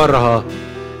يفجرها.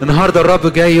 النهاردة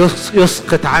الرب جاي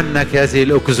يسقط عنك هذه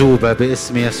الأكذوبة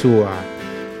باسم يسوع،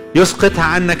 يسقطها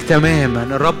عنك تماما.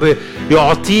 الرب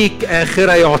يعطيك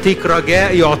آخرة، يعطيك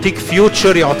رجاء، يعطيك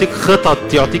فيوتشر، يعطيك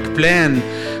خطط، يعطيك بلان.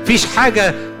 فيش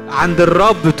حاجة عند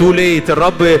الرب توليت.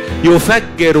 الرب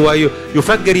يفجر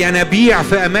ويفجر ينابيع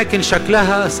في أماكن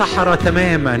شكلها صحراء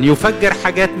تماما، يفجر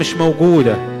حاجات مش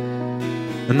موجودة.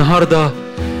 النهاردة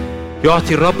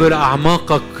يعطي الرب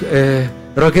لأعماقك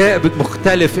رجاء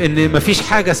مختلف، ان مفيش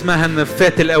حاجة اسمها ان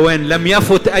فات الأوان. لم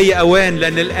يفت أي أوان،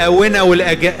 لأن الآونة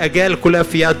والأجال كلها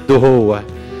في يده هو.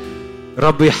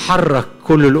 رب يحرك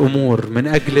كل الأمور من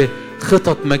أجل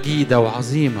خطط مجيدة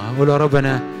وعظيمة. أقول يا رب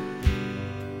أنا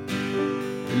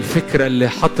الفكرة اللي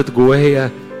حطت جوايا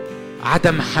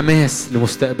عدم حماس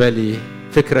لمستقبلي،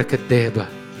 فكرة كدابة.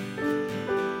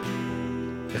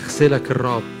 اغسلك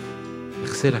الرب،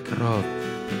 اغسلك الرب.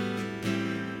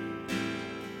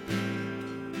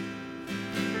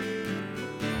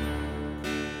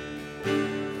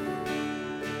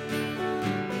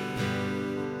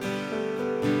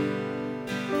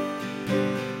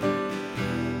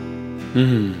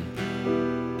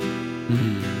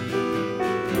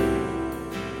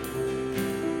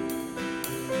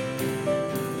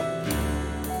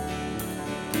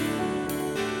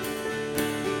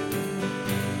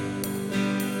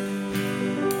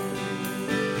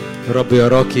 رب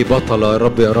يراكي بطلة،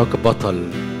 رب يراك بطل.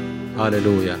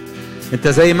 هاليلويا. انت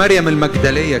زي مريم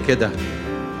المجدلية كده.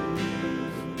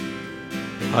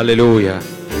 هاليلويا.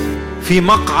 في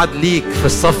مقعد ليك في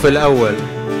الصف الأول.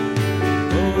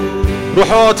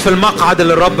 روح اقعد في المقعد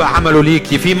اللي الرب عمله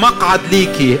ليكي. في مقعد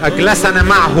ليكي أجلسنا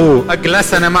معه،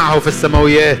 أجلسنا معه في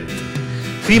السماويات.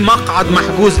 في مقعد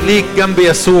محجوز ليك جنب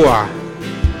يسوع.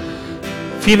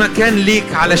 في مكان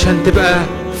ليك علشان تبقى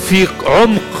في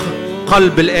عمق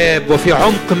قلب الآب وفي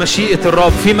عمق مشيئة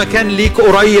الرب. في مكان ليك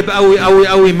قريب قوي قوي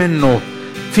قوي منه.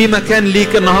 في مكان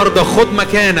ليك النهاردة. خد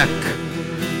مكانك.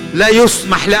 لا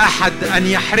يسمح لأحد أن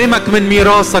يحرمك من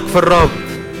ميراثك في الرب.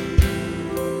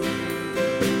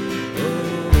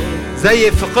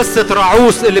 زي في قصة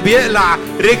رعوس اللي بيقلع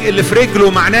اللي في رجله،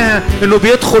 معناها انه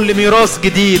بيدخل لميراث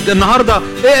جديد. النهاردة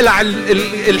اقلع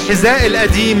الحذاء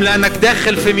القديم لأنك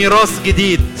داخل في ميراث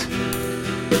جديد.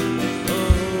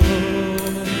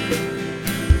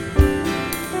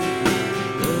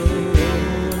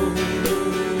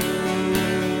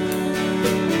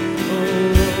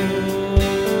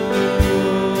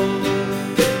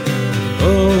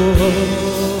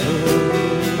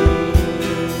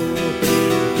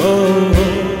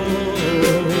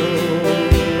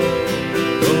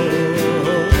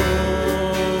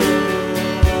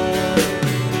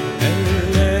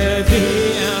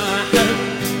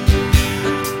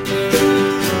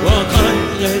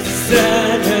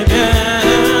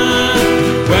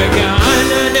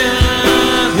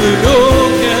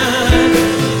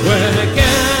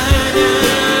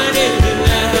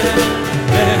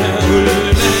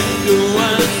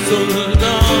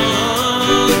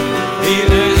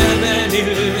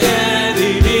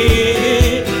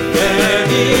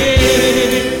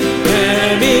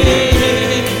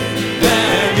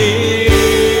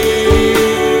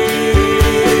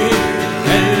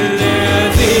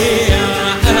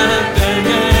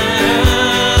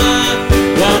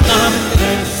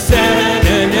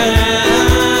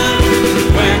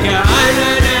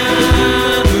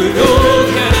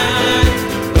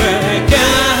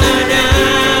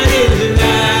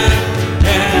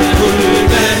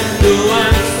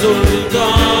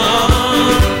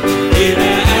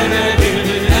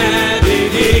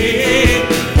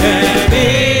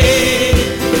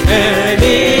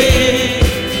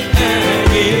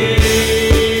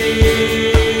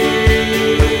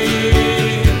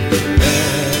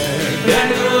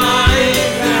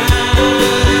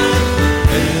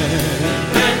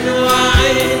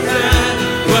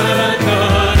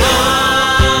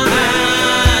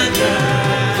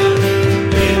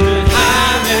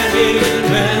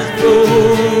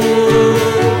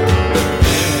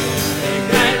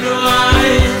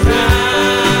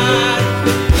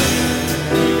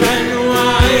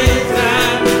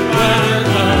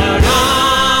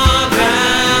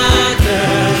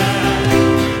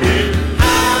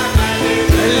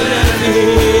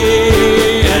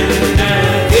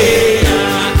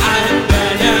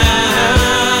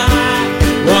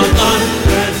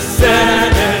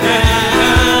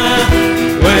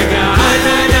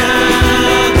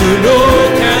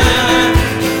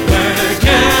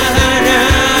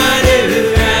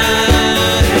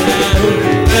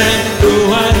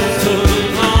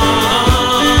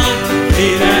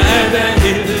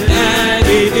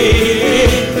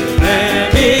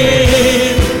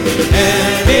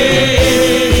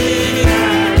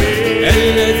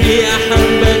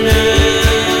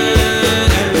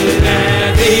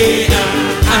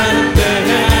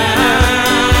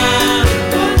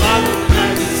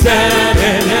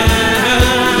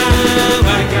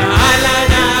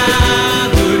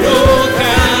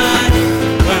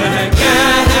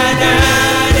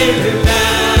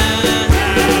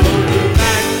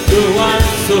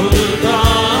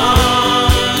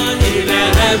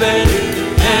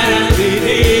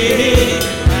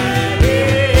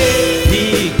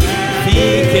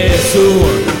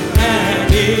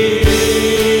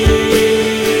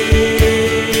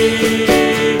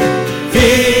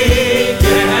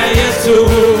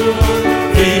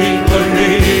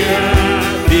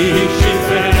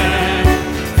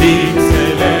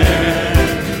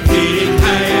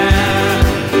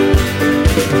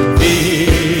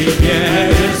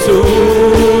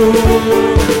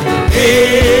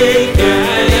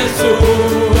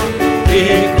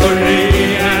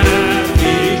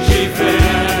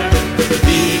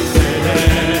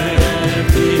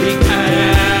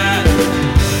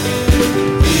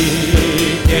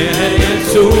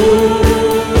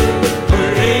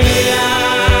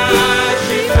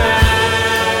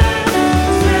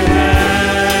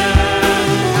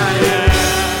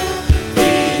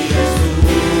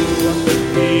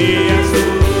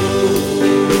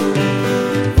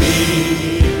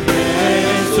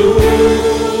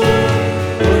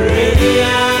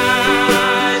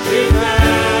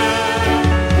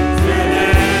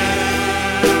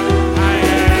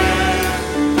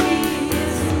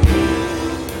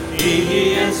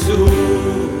 يسوع،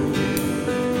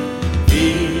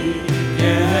 فيك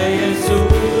يا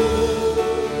يسوع.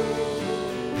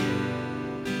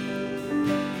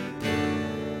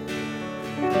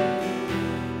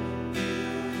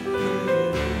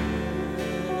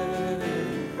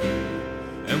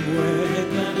 أمواج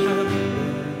محبة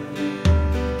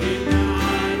من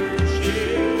عرش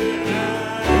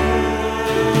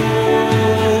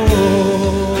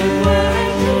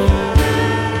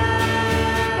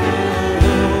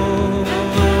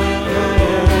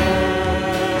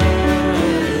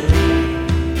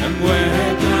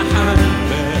أمواج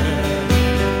محبة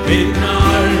من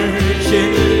عرش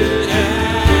الآب،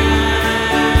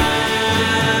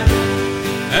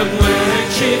 أمواج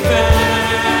شفاء،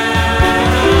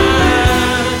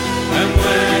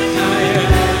 أمواج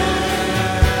حياة،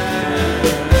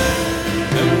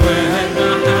 أمواج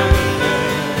محبة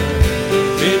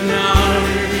من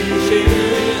عرش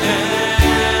الآب.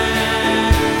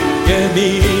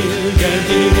 جميل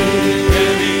جميل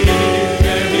جميل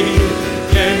جميل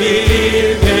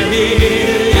جميل جميل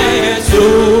يا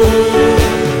يسوع،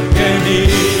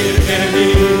 جميل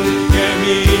جميل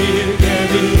جميل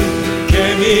جميل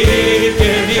جميل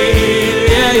جميل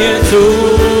يا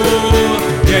يسوع،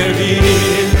 جميل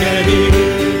جميل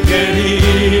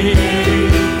جميل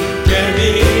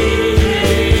جميل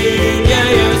يا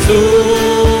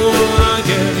يسوع،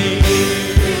 جميل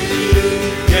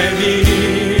جميل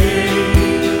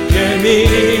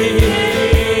جميل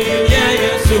يا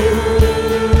يسوع.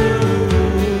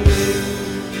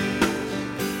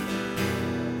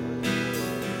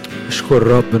 اشكر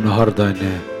الرب النهارده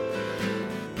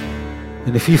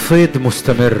ان في فيض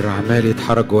مستمر عمال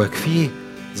يتحرك جواك، في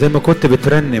زي ما كنت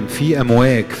بترنم، في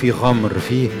امواج، في غمر،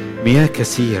 في مياه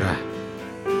كثيره.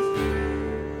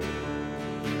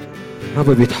 الرب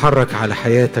بيتحرك على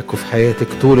حياتك وفي حياتك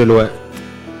طول الوقت،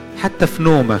 حتى في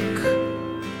نومك.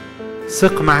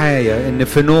 ثق معايا ان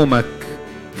في نومك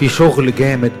في شغل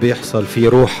جامد بيحصل في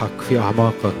روحك، في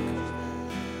اعماقك.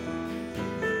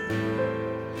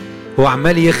 هو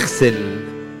عمال يغسل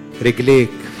رجليك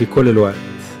في كل الوقت،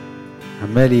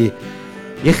 عمال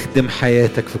يخدم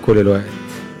حياتك في كل الوقت،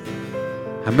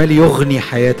 عمال يغني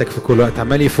حياتك في كل الوقت،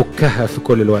 عمال يفكها في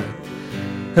كل الوقت.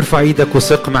 ارفع ايدك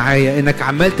وثق معايا انك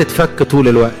عمال تتفك طول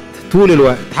الوقت، طول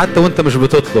الوقت، حتى وانت مش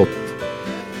بتطلب،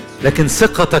 لكن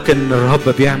ثقتك ان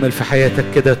الرب بيعمل في حياتك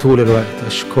كده طول الوقت.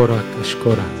 اشكرك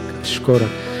اشكرك اشكرك.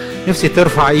 نفسي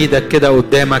ترفع ايدك كده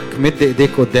قدامك، مد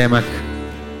ايديك قدامك،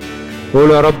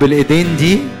 قول يا رب الايدين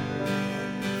دي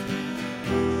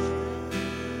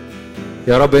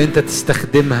يا رب انت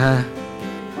تستخدمها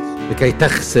لكي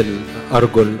تغسل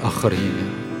ارجل الاخرين.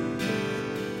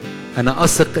 انا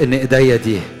اثق ان ايديا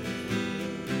دي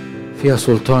فيها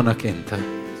سلطانك انت.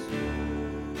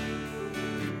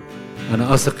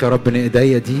 انا اثق يا رب ان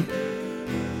ايديا دي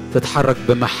تتحرك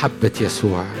بمحبة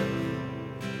يسوع.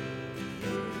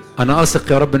 انا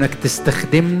اثق يا رب انك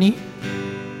تستخدمني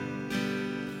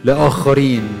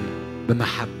لاخرين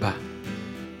بمحبة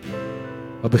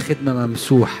وبخدمة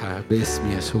ممسوحة باسم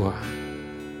يسوع.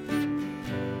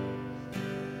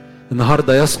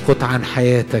 النهاردة يسقط عن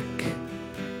حياتك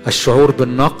الشعور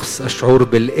بالنقص، الشعور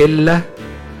بالقلة،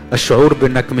 الشعور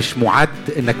بأنك مش معد،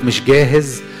 أنك مش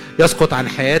جاهز. يسقط عن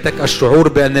حياتك الشعور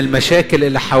بأن المشاكل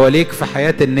اللي حواليك في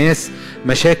حياة الناس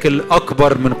مشاكل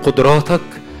أكبر من قدراتك.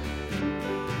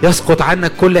 يسقط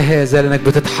عنك كل هذا لأنك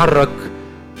بتتحرك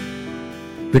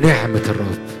بنعمة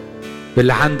الرب،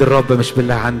 باللي عند الرب مش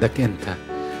باللي عندك انت.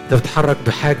 انت بتتحرك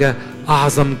بحاجة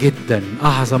اعظم جدا،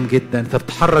 اعظم جدا. انت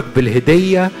بتتحرك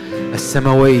بالهدية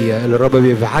السماوية اللي الرب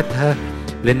بيبعتها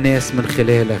للناس من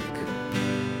خلالك.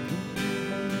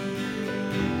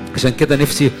 عشان كده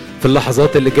نفسي في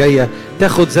اللحظات اللي جاية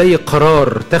تاخد زي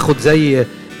قرار، تاخد زي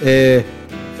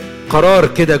قرار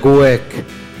كده جواك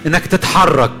انك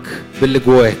تتحرك باللي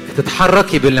جواك،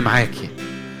 تتحركي باللي معاكي.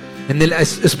 ان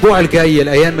الاسبوع الجاي،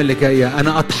 الايام اللي جايه،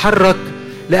 انا اتحرك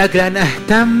لاجل ان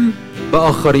اهتم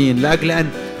باخرين، لاجل ان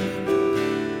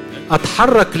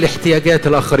اتحرك لاحتياجات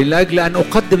الاخرين، لاجل ان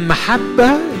اقدم محبه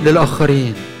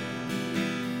للاخرين.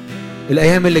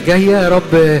 الايام اللي جايه يا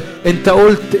رب انت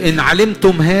قلت ان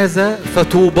علمتم هذا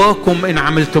فطوباكم ان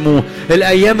عملتموه.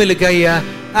 الايام اللي جايه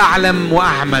اعلم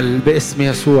واعمل باسم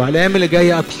يسوع. الايام اللي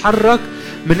جايه اتحرك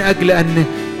من اجل ان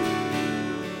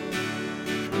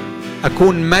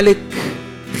أكون ملك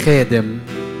خادم،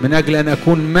 من أجل أن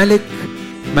أكون ملك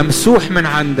ممسوح من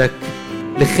عندك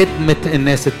لخدمة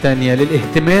الناس التانية،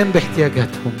 للاهتمام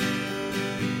باحتياجاتهم.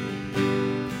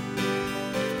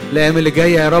 الأيام اللي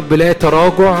جاية يا رب لا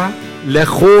تراجع، لا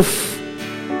خوف،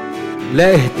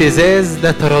 لا اهتزاز،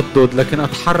 لا تردد، لكن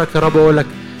أتحرك يا رب وأقول لك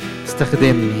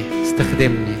استخدمني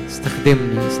استخدمني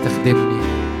استخدمني استخدمني.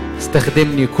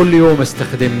 استخدمني كل يوم،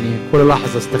 استخدمني كل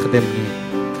لحظة، استخدمني.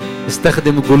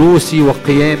 استخدم جلوسي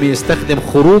وقيامي، استخدم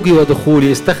خروجي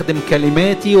ودخولي، استخدم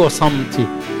كلماتي وصمتي،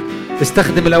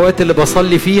 استخدم الأوقات اللي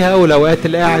بصلي فيها والأوقات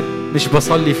اللي قاعد مش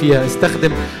بصلي فيها،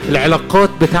 استخدم العلاقات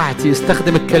بتاعتي،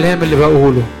 استخدم الكلام اللي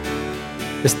بقوله،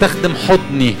 استخدم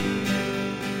حضني،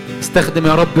 استخدم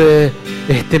يا رب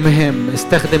اهتمام،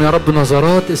 استخدم يا رب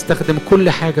نظرات، استخدم كل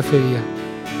حاجة فيا.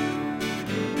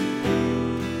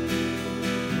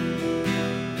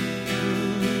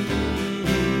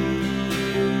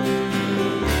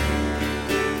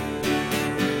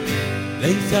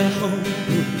 ليس حب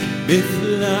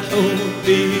مثل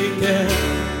حبك،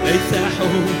 ليس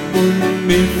حب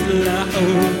مثل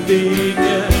حبك،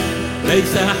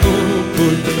 ليس حب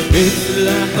مثل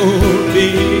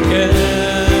حبك.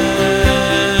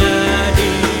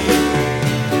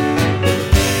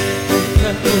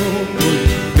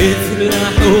 مثل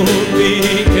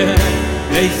حبك،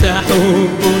 ليس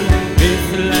حب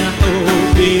مثل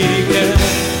حبك،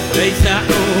 ليس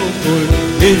حب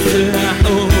مثل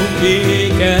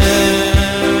حبك.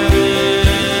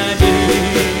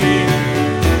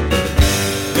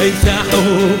 ليس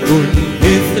حب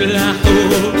مثل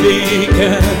حبك،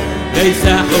 ليس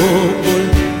حب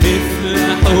مثل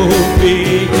حبك،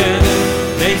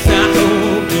 ليس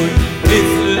حب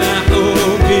مثل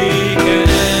حبك.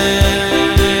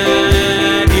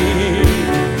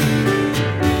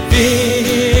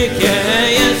 فيك يا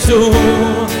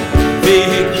يسوع،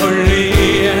 فيك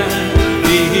حرية،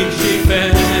 فيك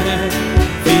شفاء،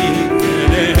 فيك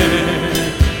كلام،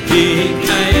 فيك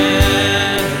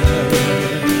حياة.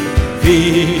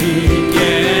 فيك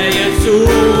يا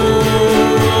يسوع،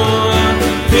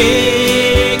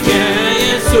 فيك يا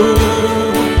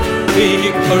يسوع،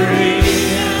 فيك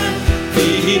حرية،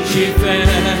 فيك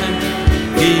شفاء،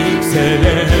 فيك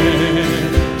سلام،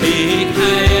 فيك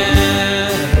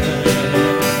حياة.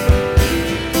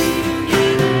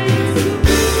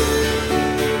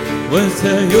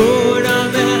 وسيرى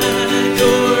مجد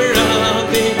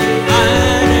الرب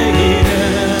علينا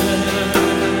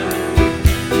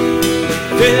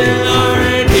في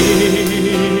الأرض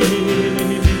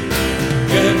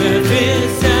كما في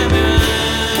السماء.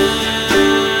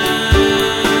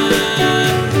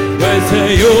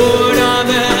 وسيرى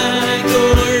مجد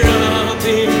الرب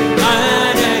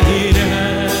علينا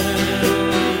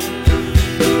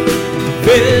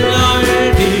في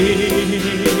الأرض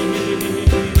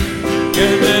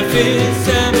كما في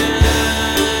السماء.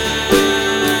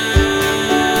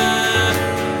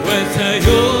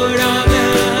 وسيرى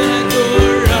مجد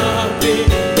الرب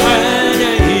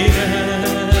علينا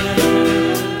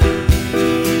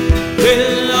في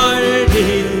الأرض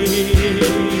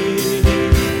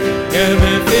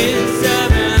كما في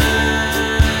السماء.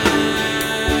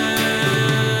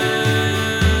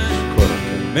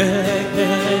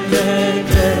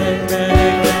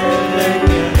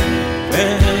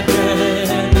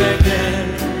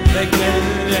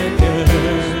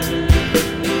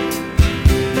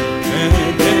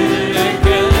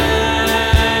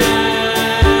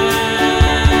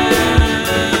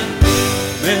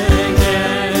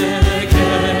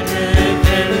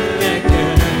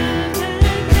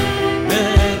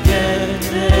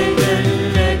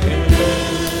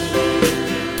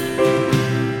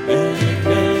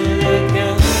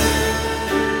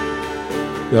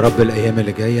 يا رب الأيام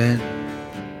اللي جاية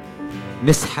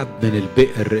نسحب من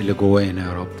البئر اللي جوانا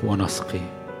يا رب ونسقي،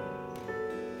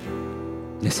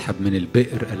 نسحب من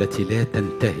البئر التي لا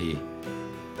تنتهي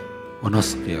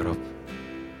ونسقي يا رب.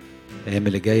 الأيام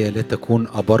اللي جاية لا تكون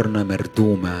أبرنا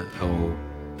مردومة أو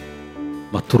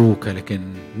متروكة، لكن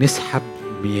نسحب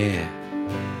مياه،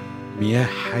 مياه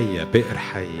حية، بئر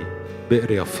حي،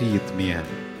 بئر يفيض مياه،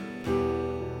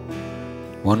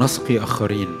 ونسقي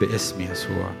آخرين باسم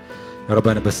يسوع. يا رب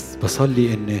أنا بس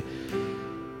بصلي إن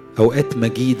أوقات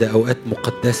مجيدة، أوقات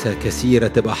مقدسة كثيرة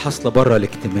تبقى حاصلة برا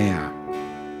الاجتماع،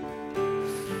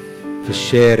 في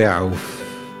الشارع وفي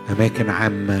أماكن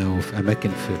عامة وفي أماكن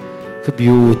في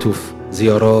بيوت وفي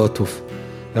زيارات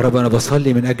يا رب أنا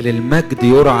بصلي من أجل المجد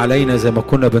يرى علينا زي ما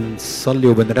كنا بنصلي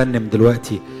وبنرنم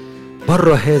دلوقتي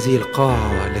برا هذه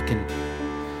القاعة، لكن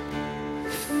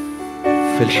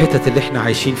في الحتت اللي احنا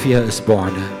عايشين فيها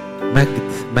أسبوعنا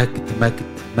مجد مجد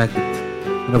مجد مجد.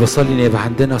 أنا بصلي إن يبقى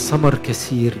عندنا ثمر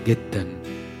كثير جدا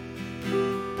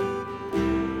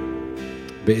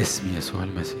باسم يسوع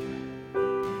المسيح.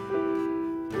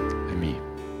 آمين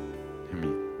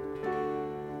آمين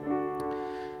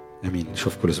آمين.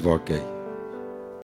 نشوفكم الأسبوع الجاي.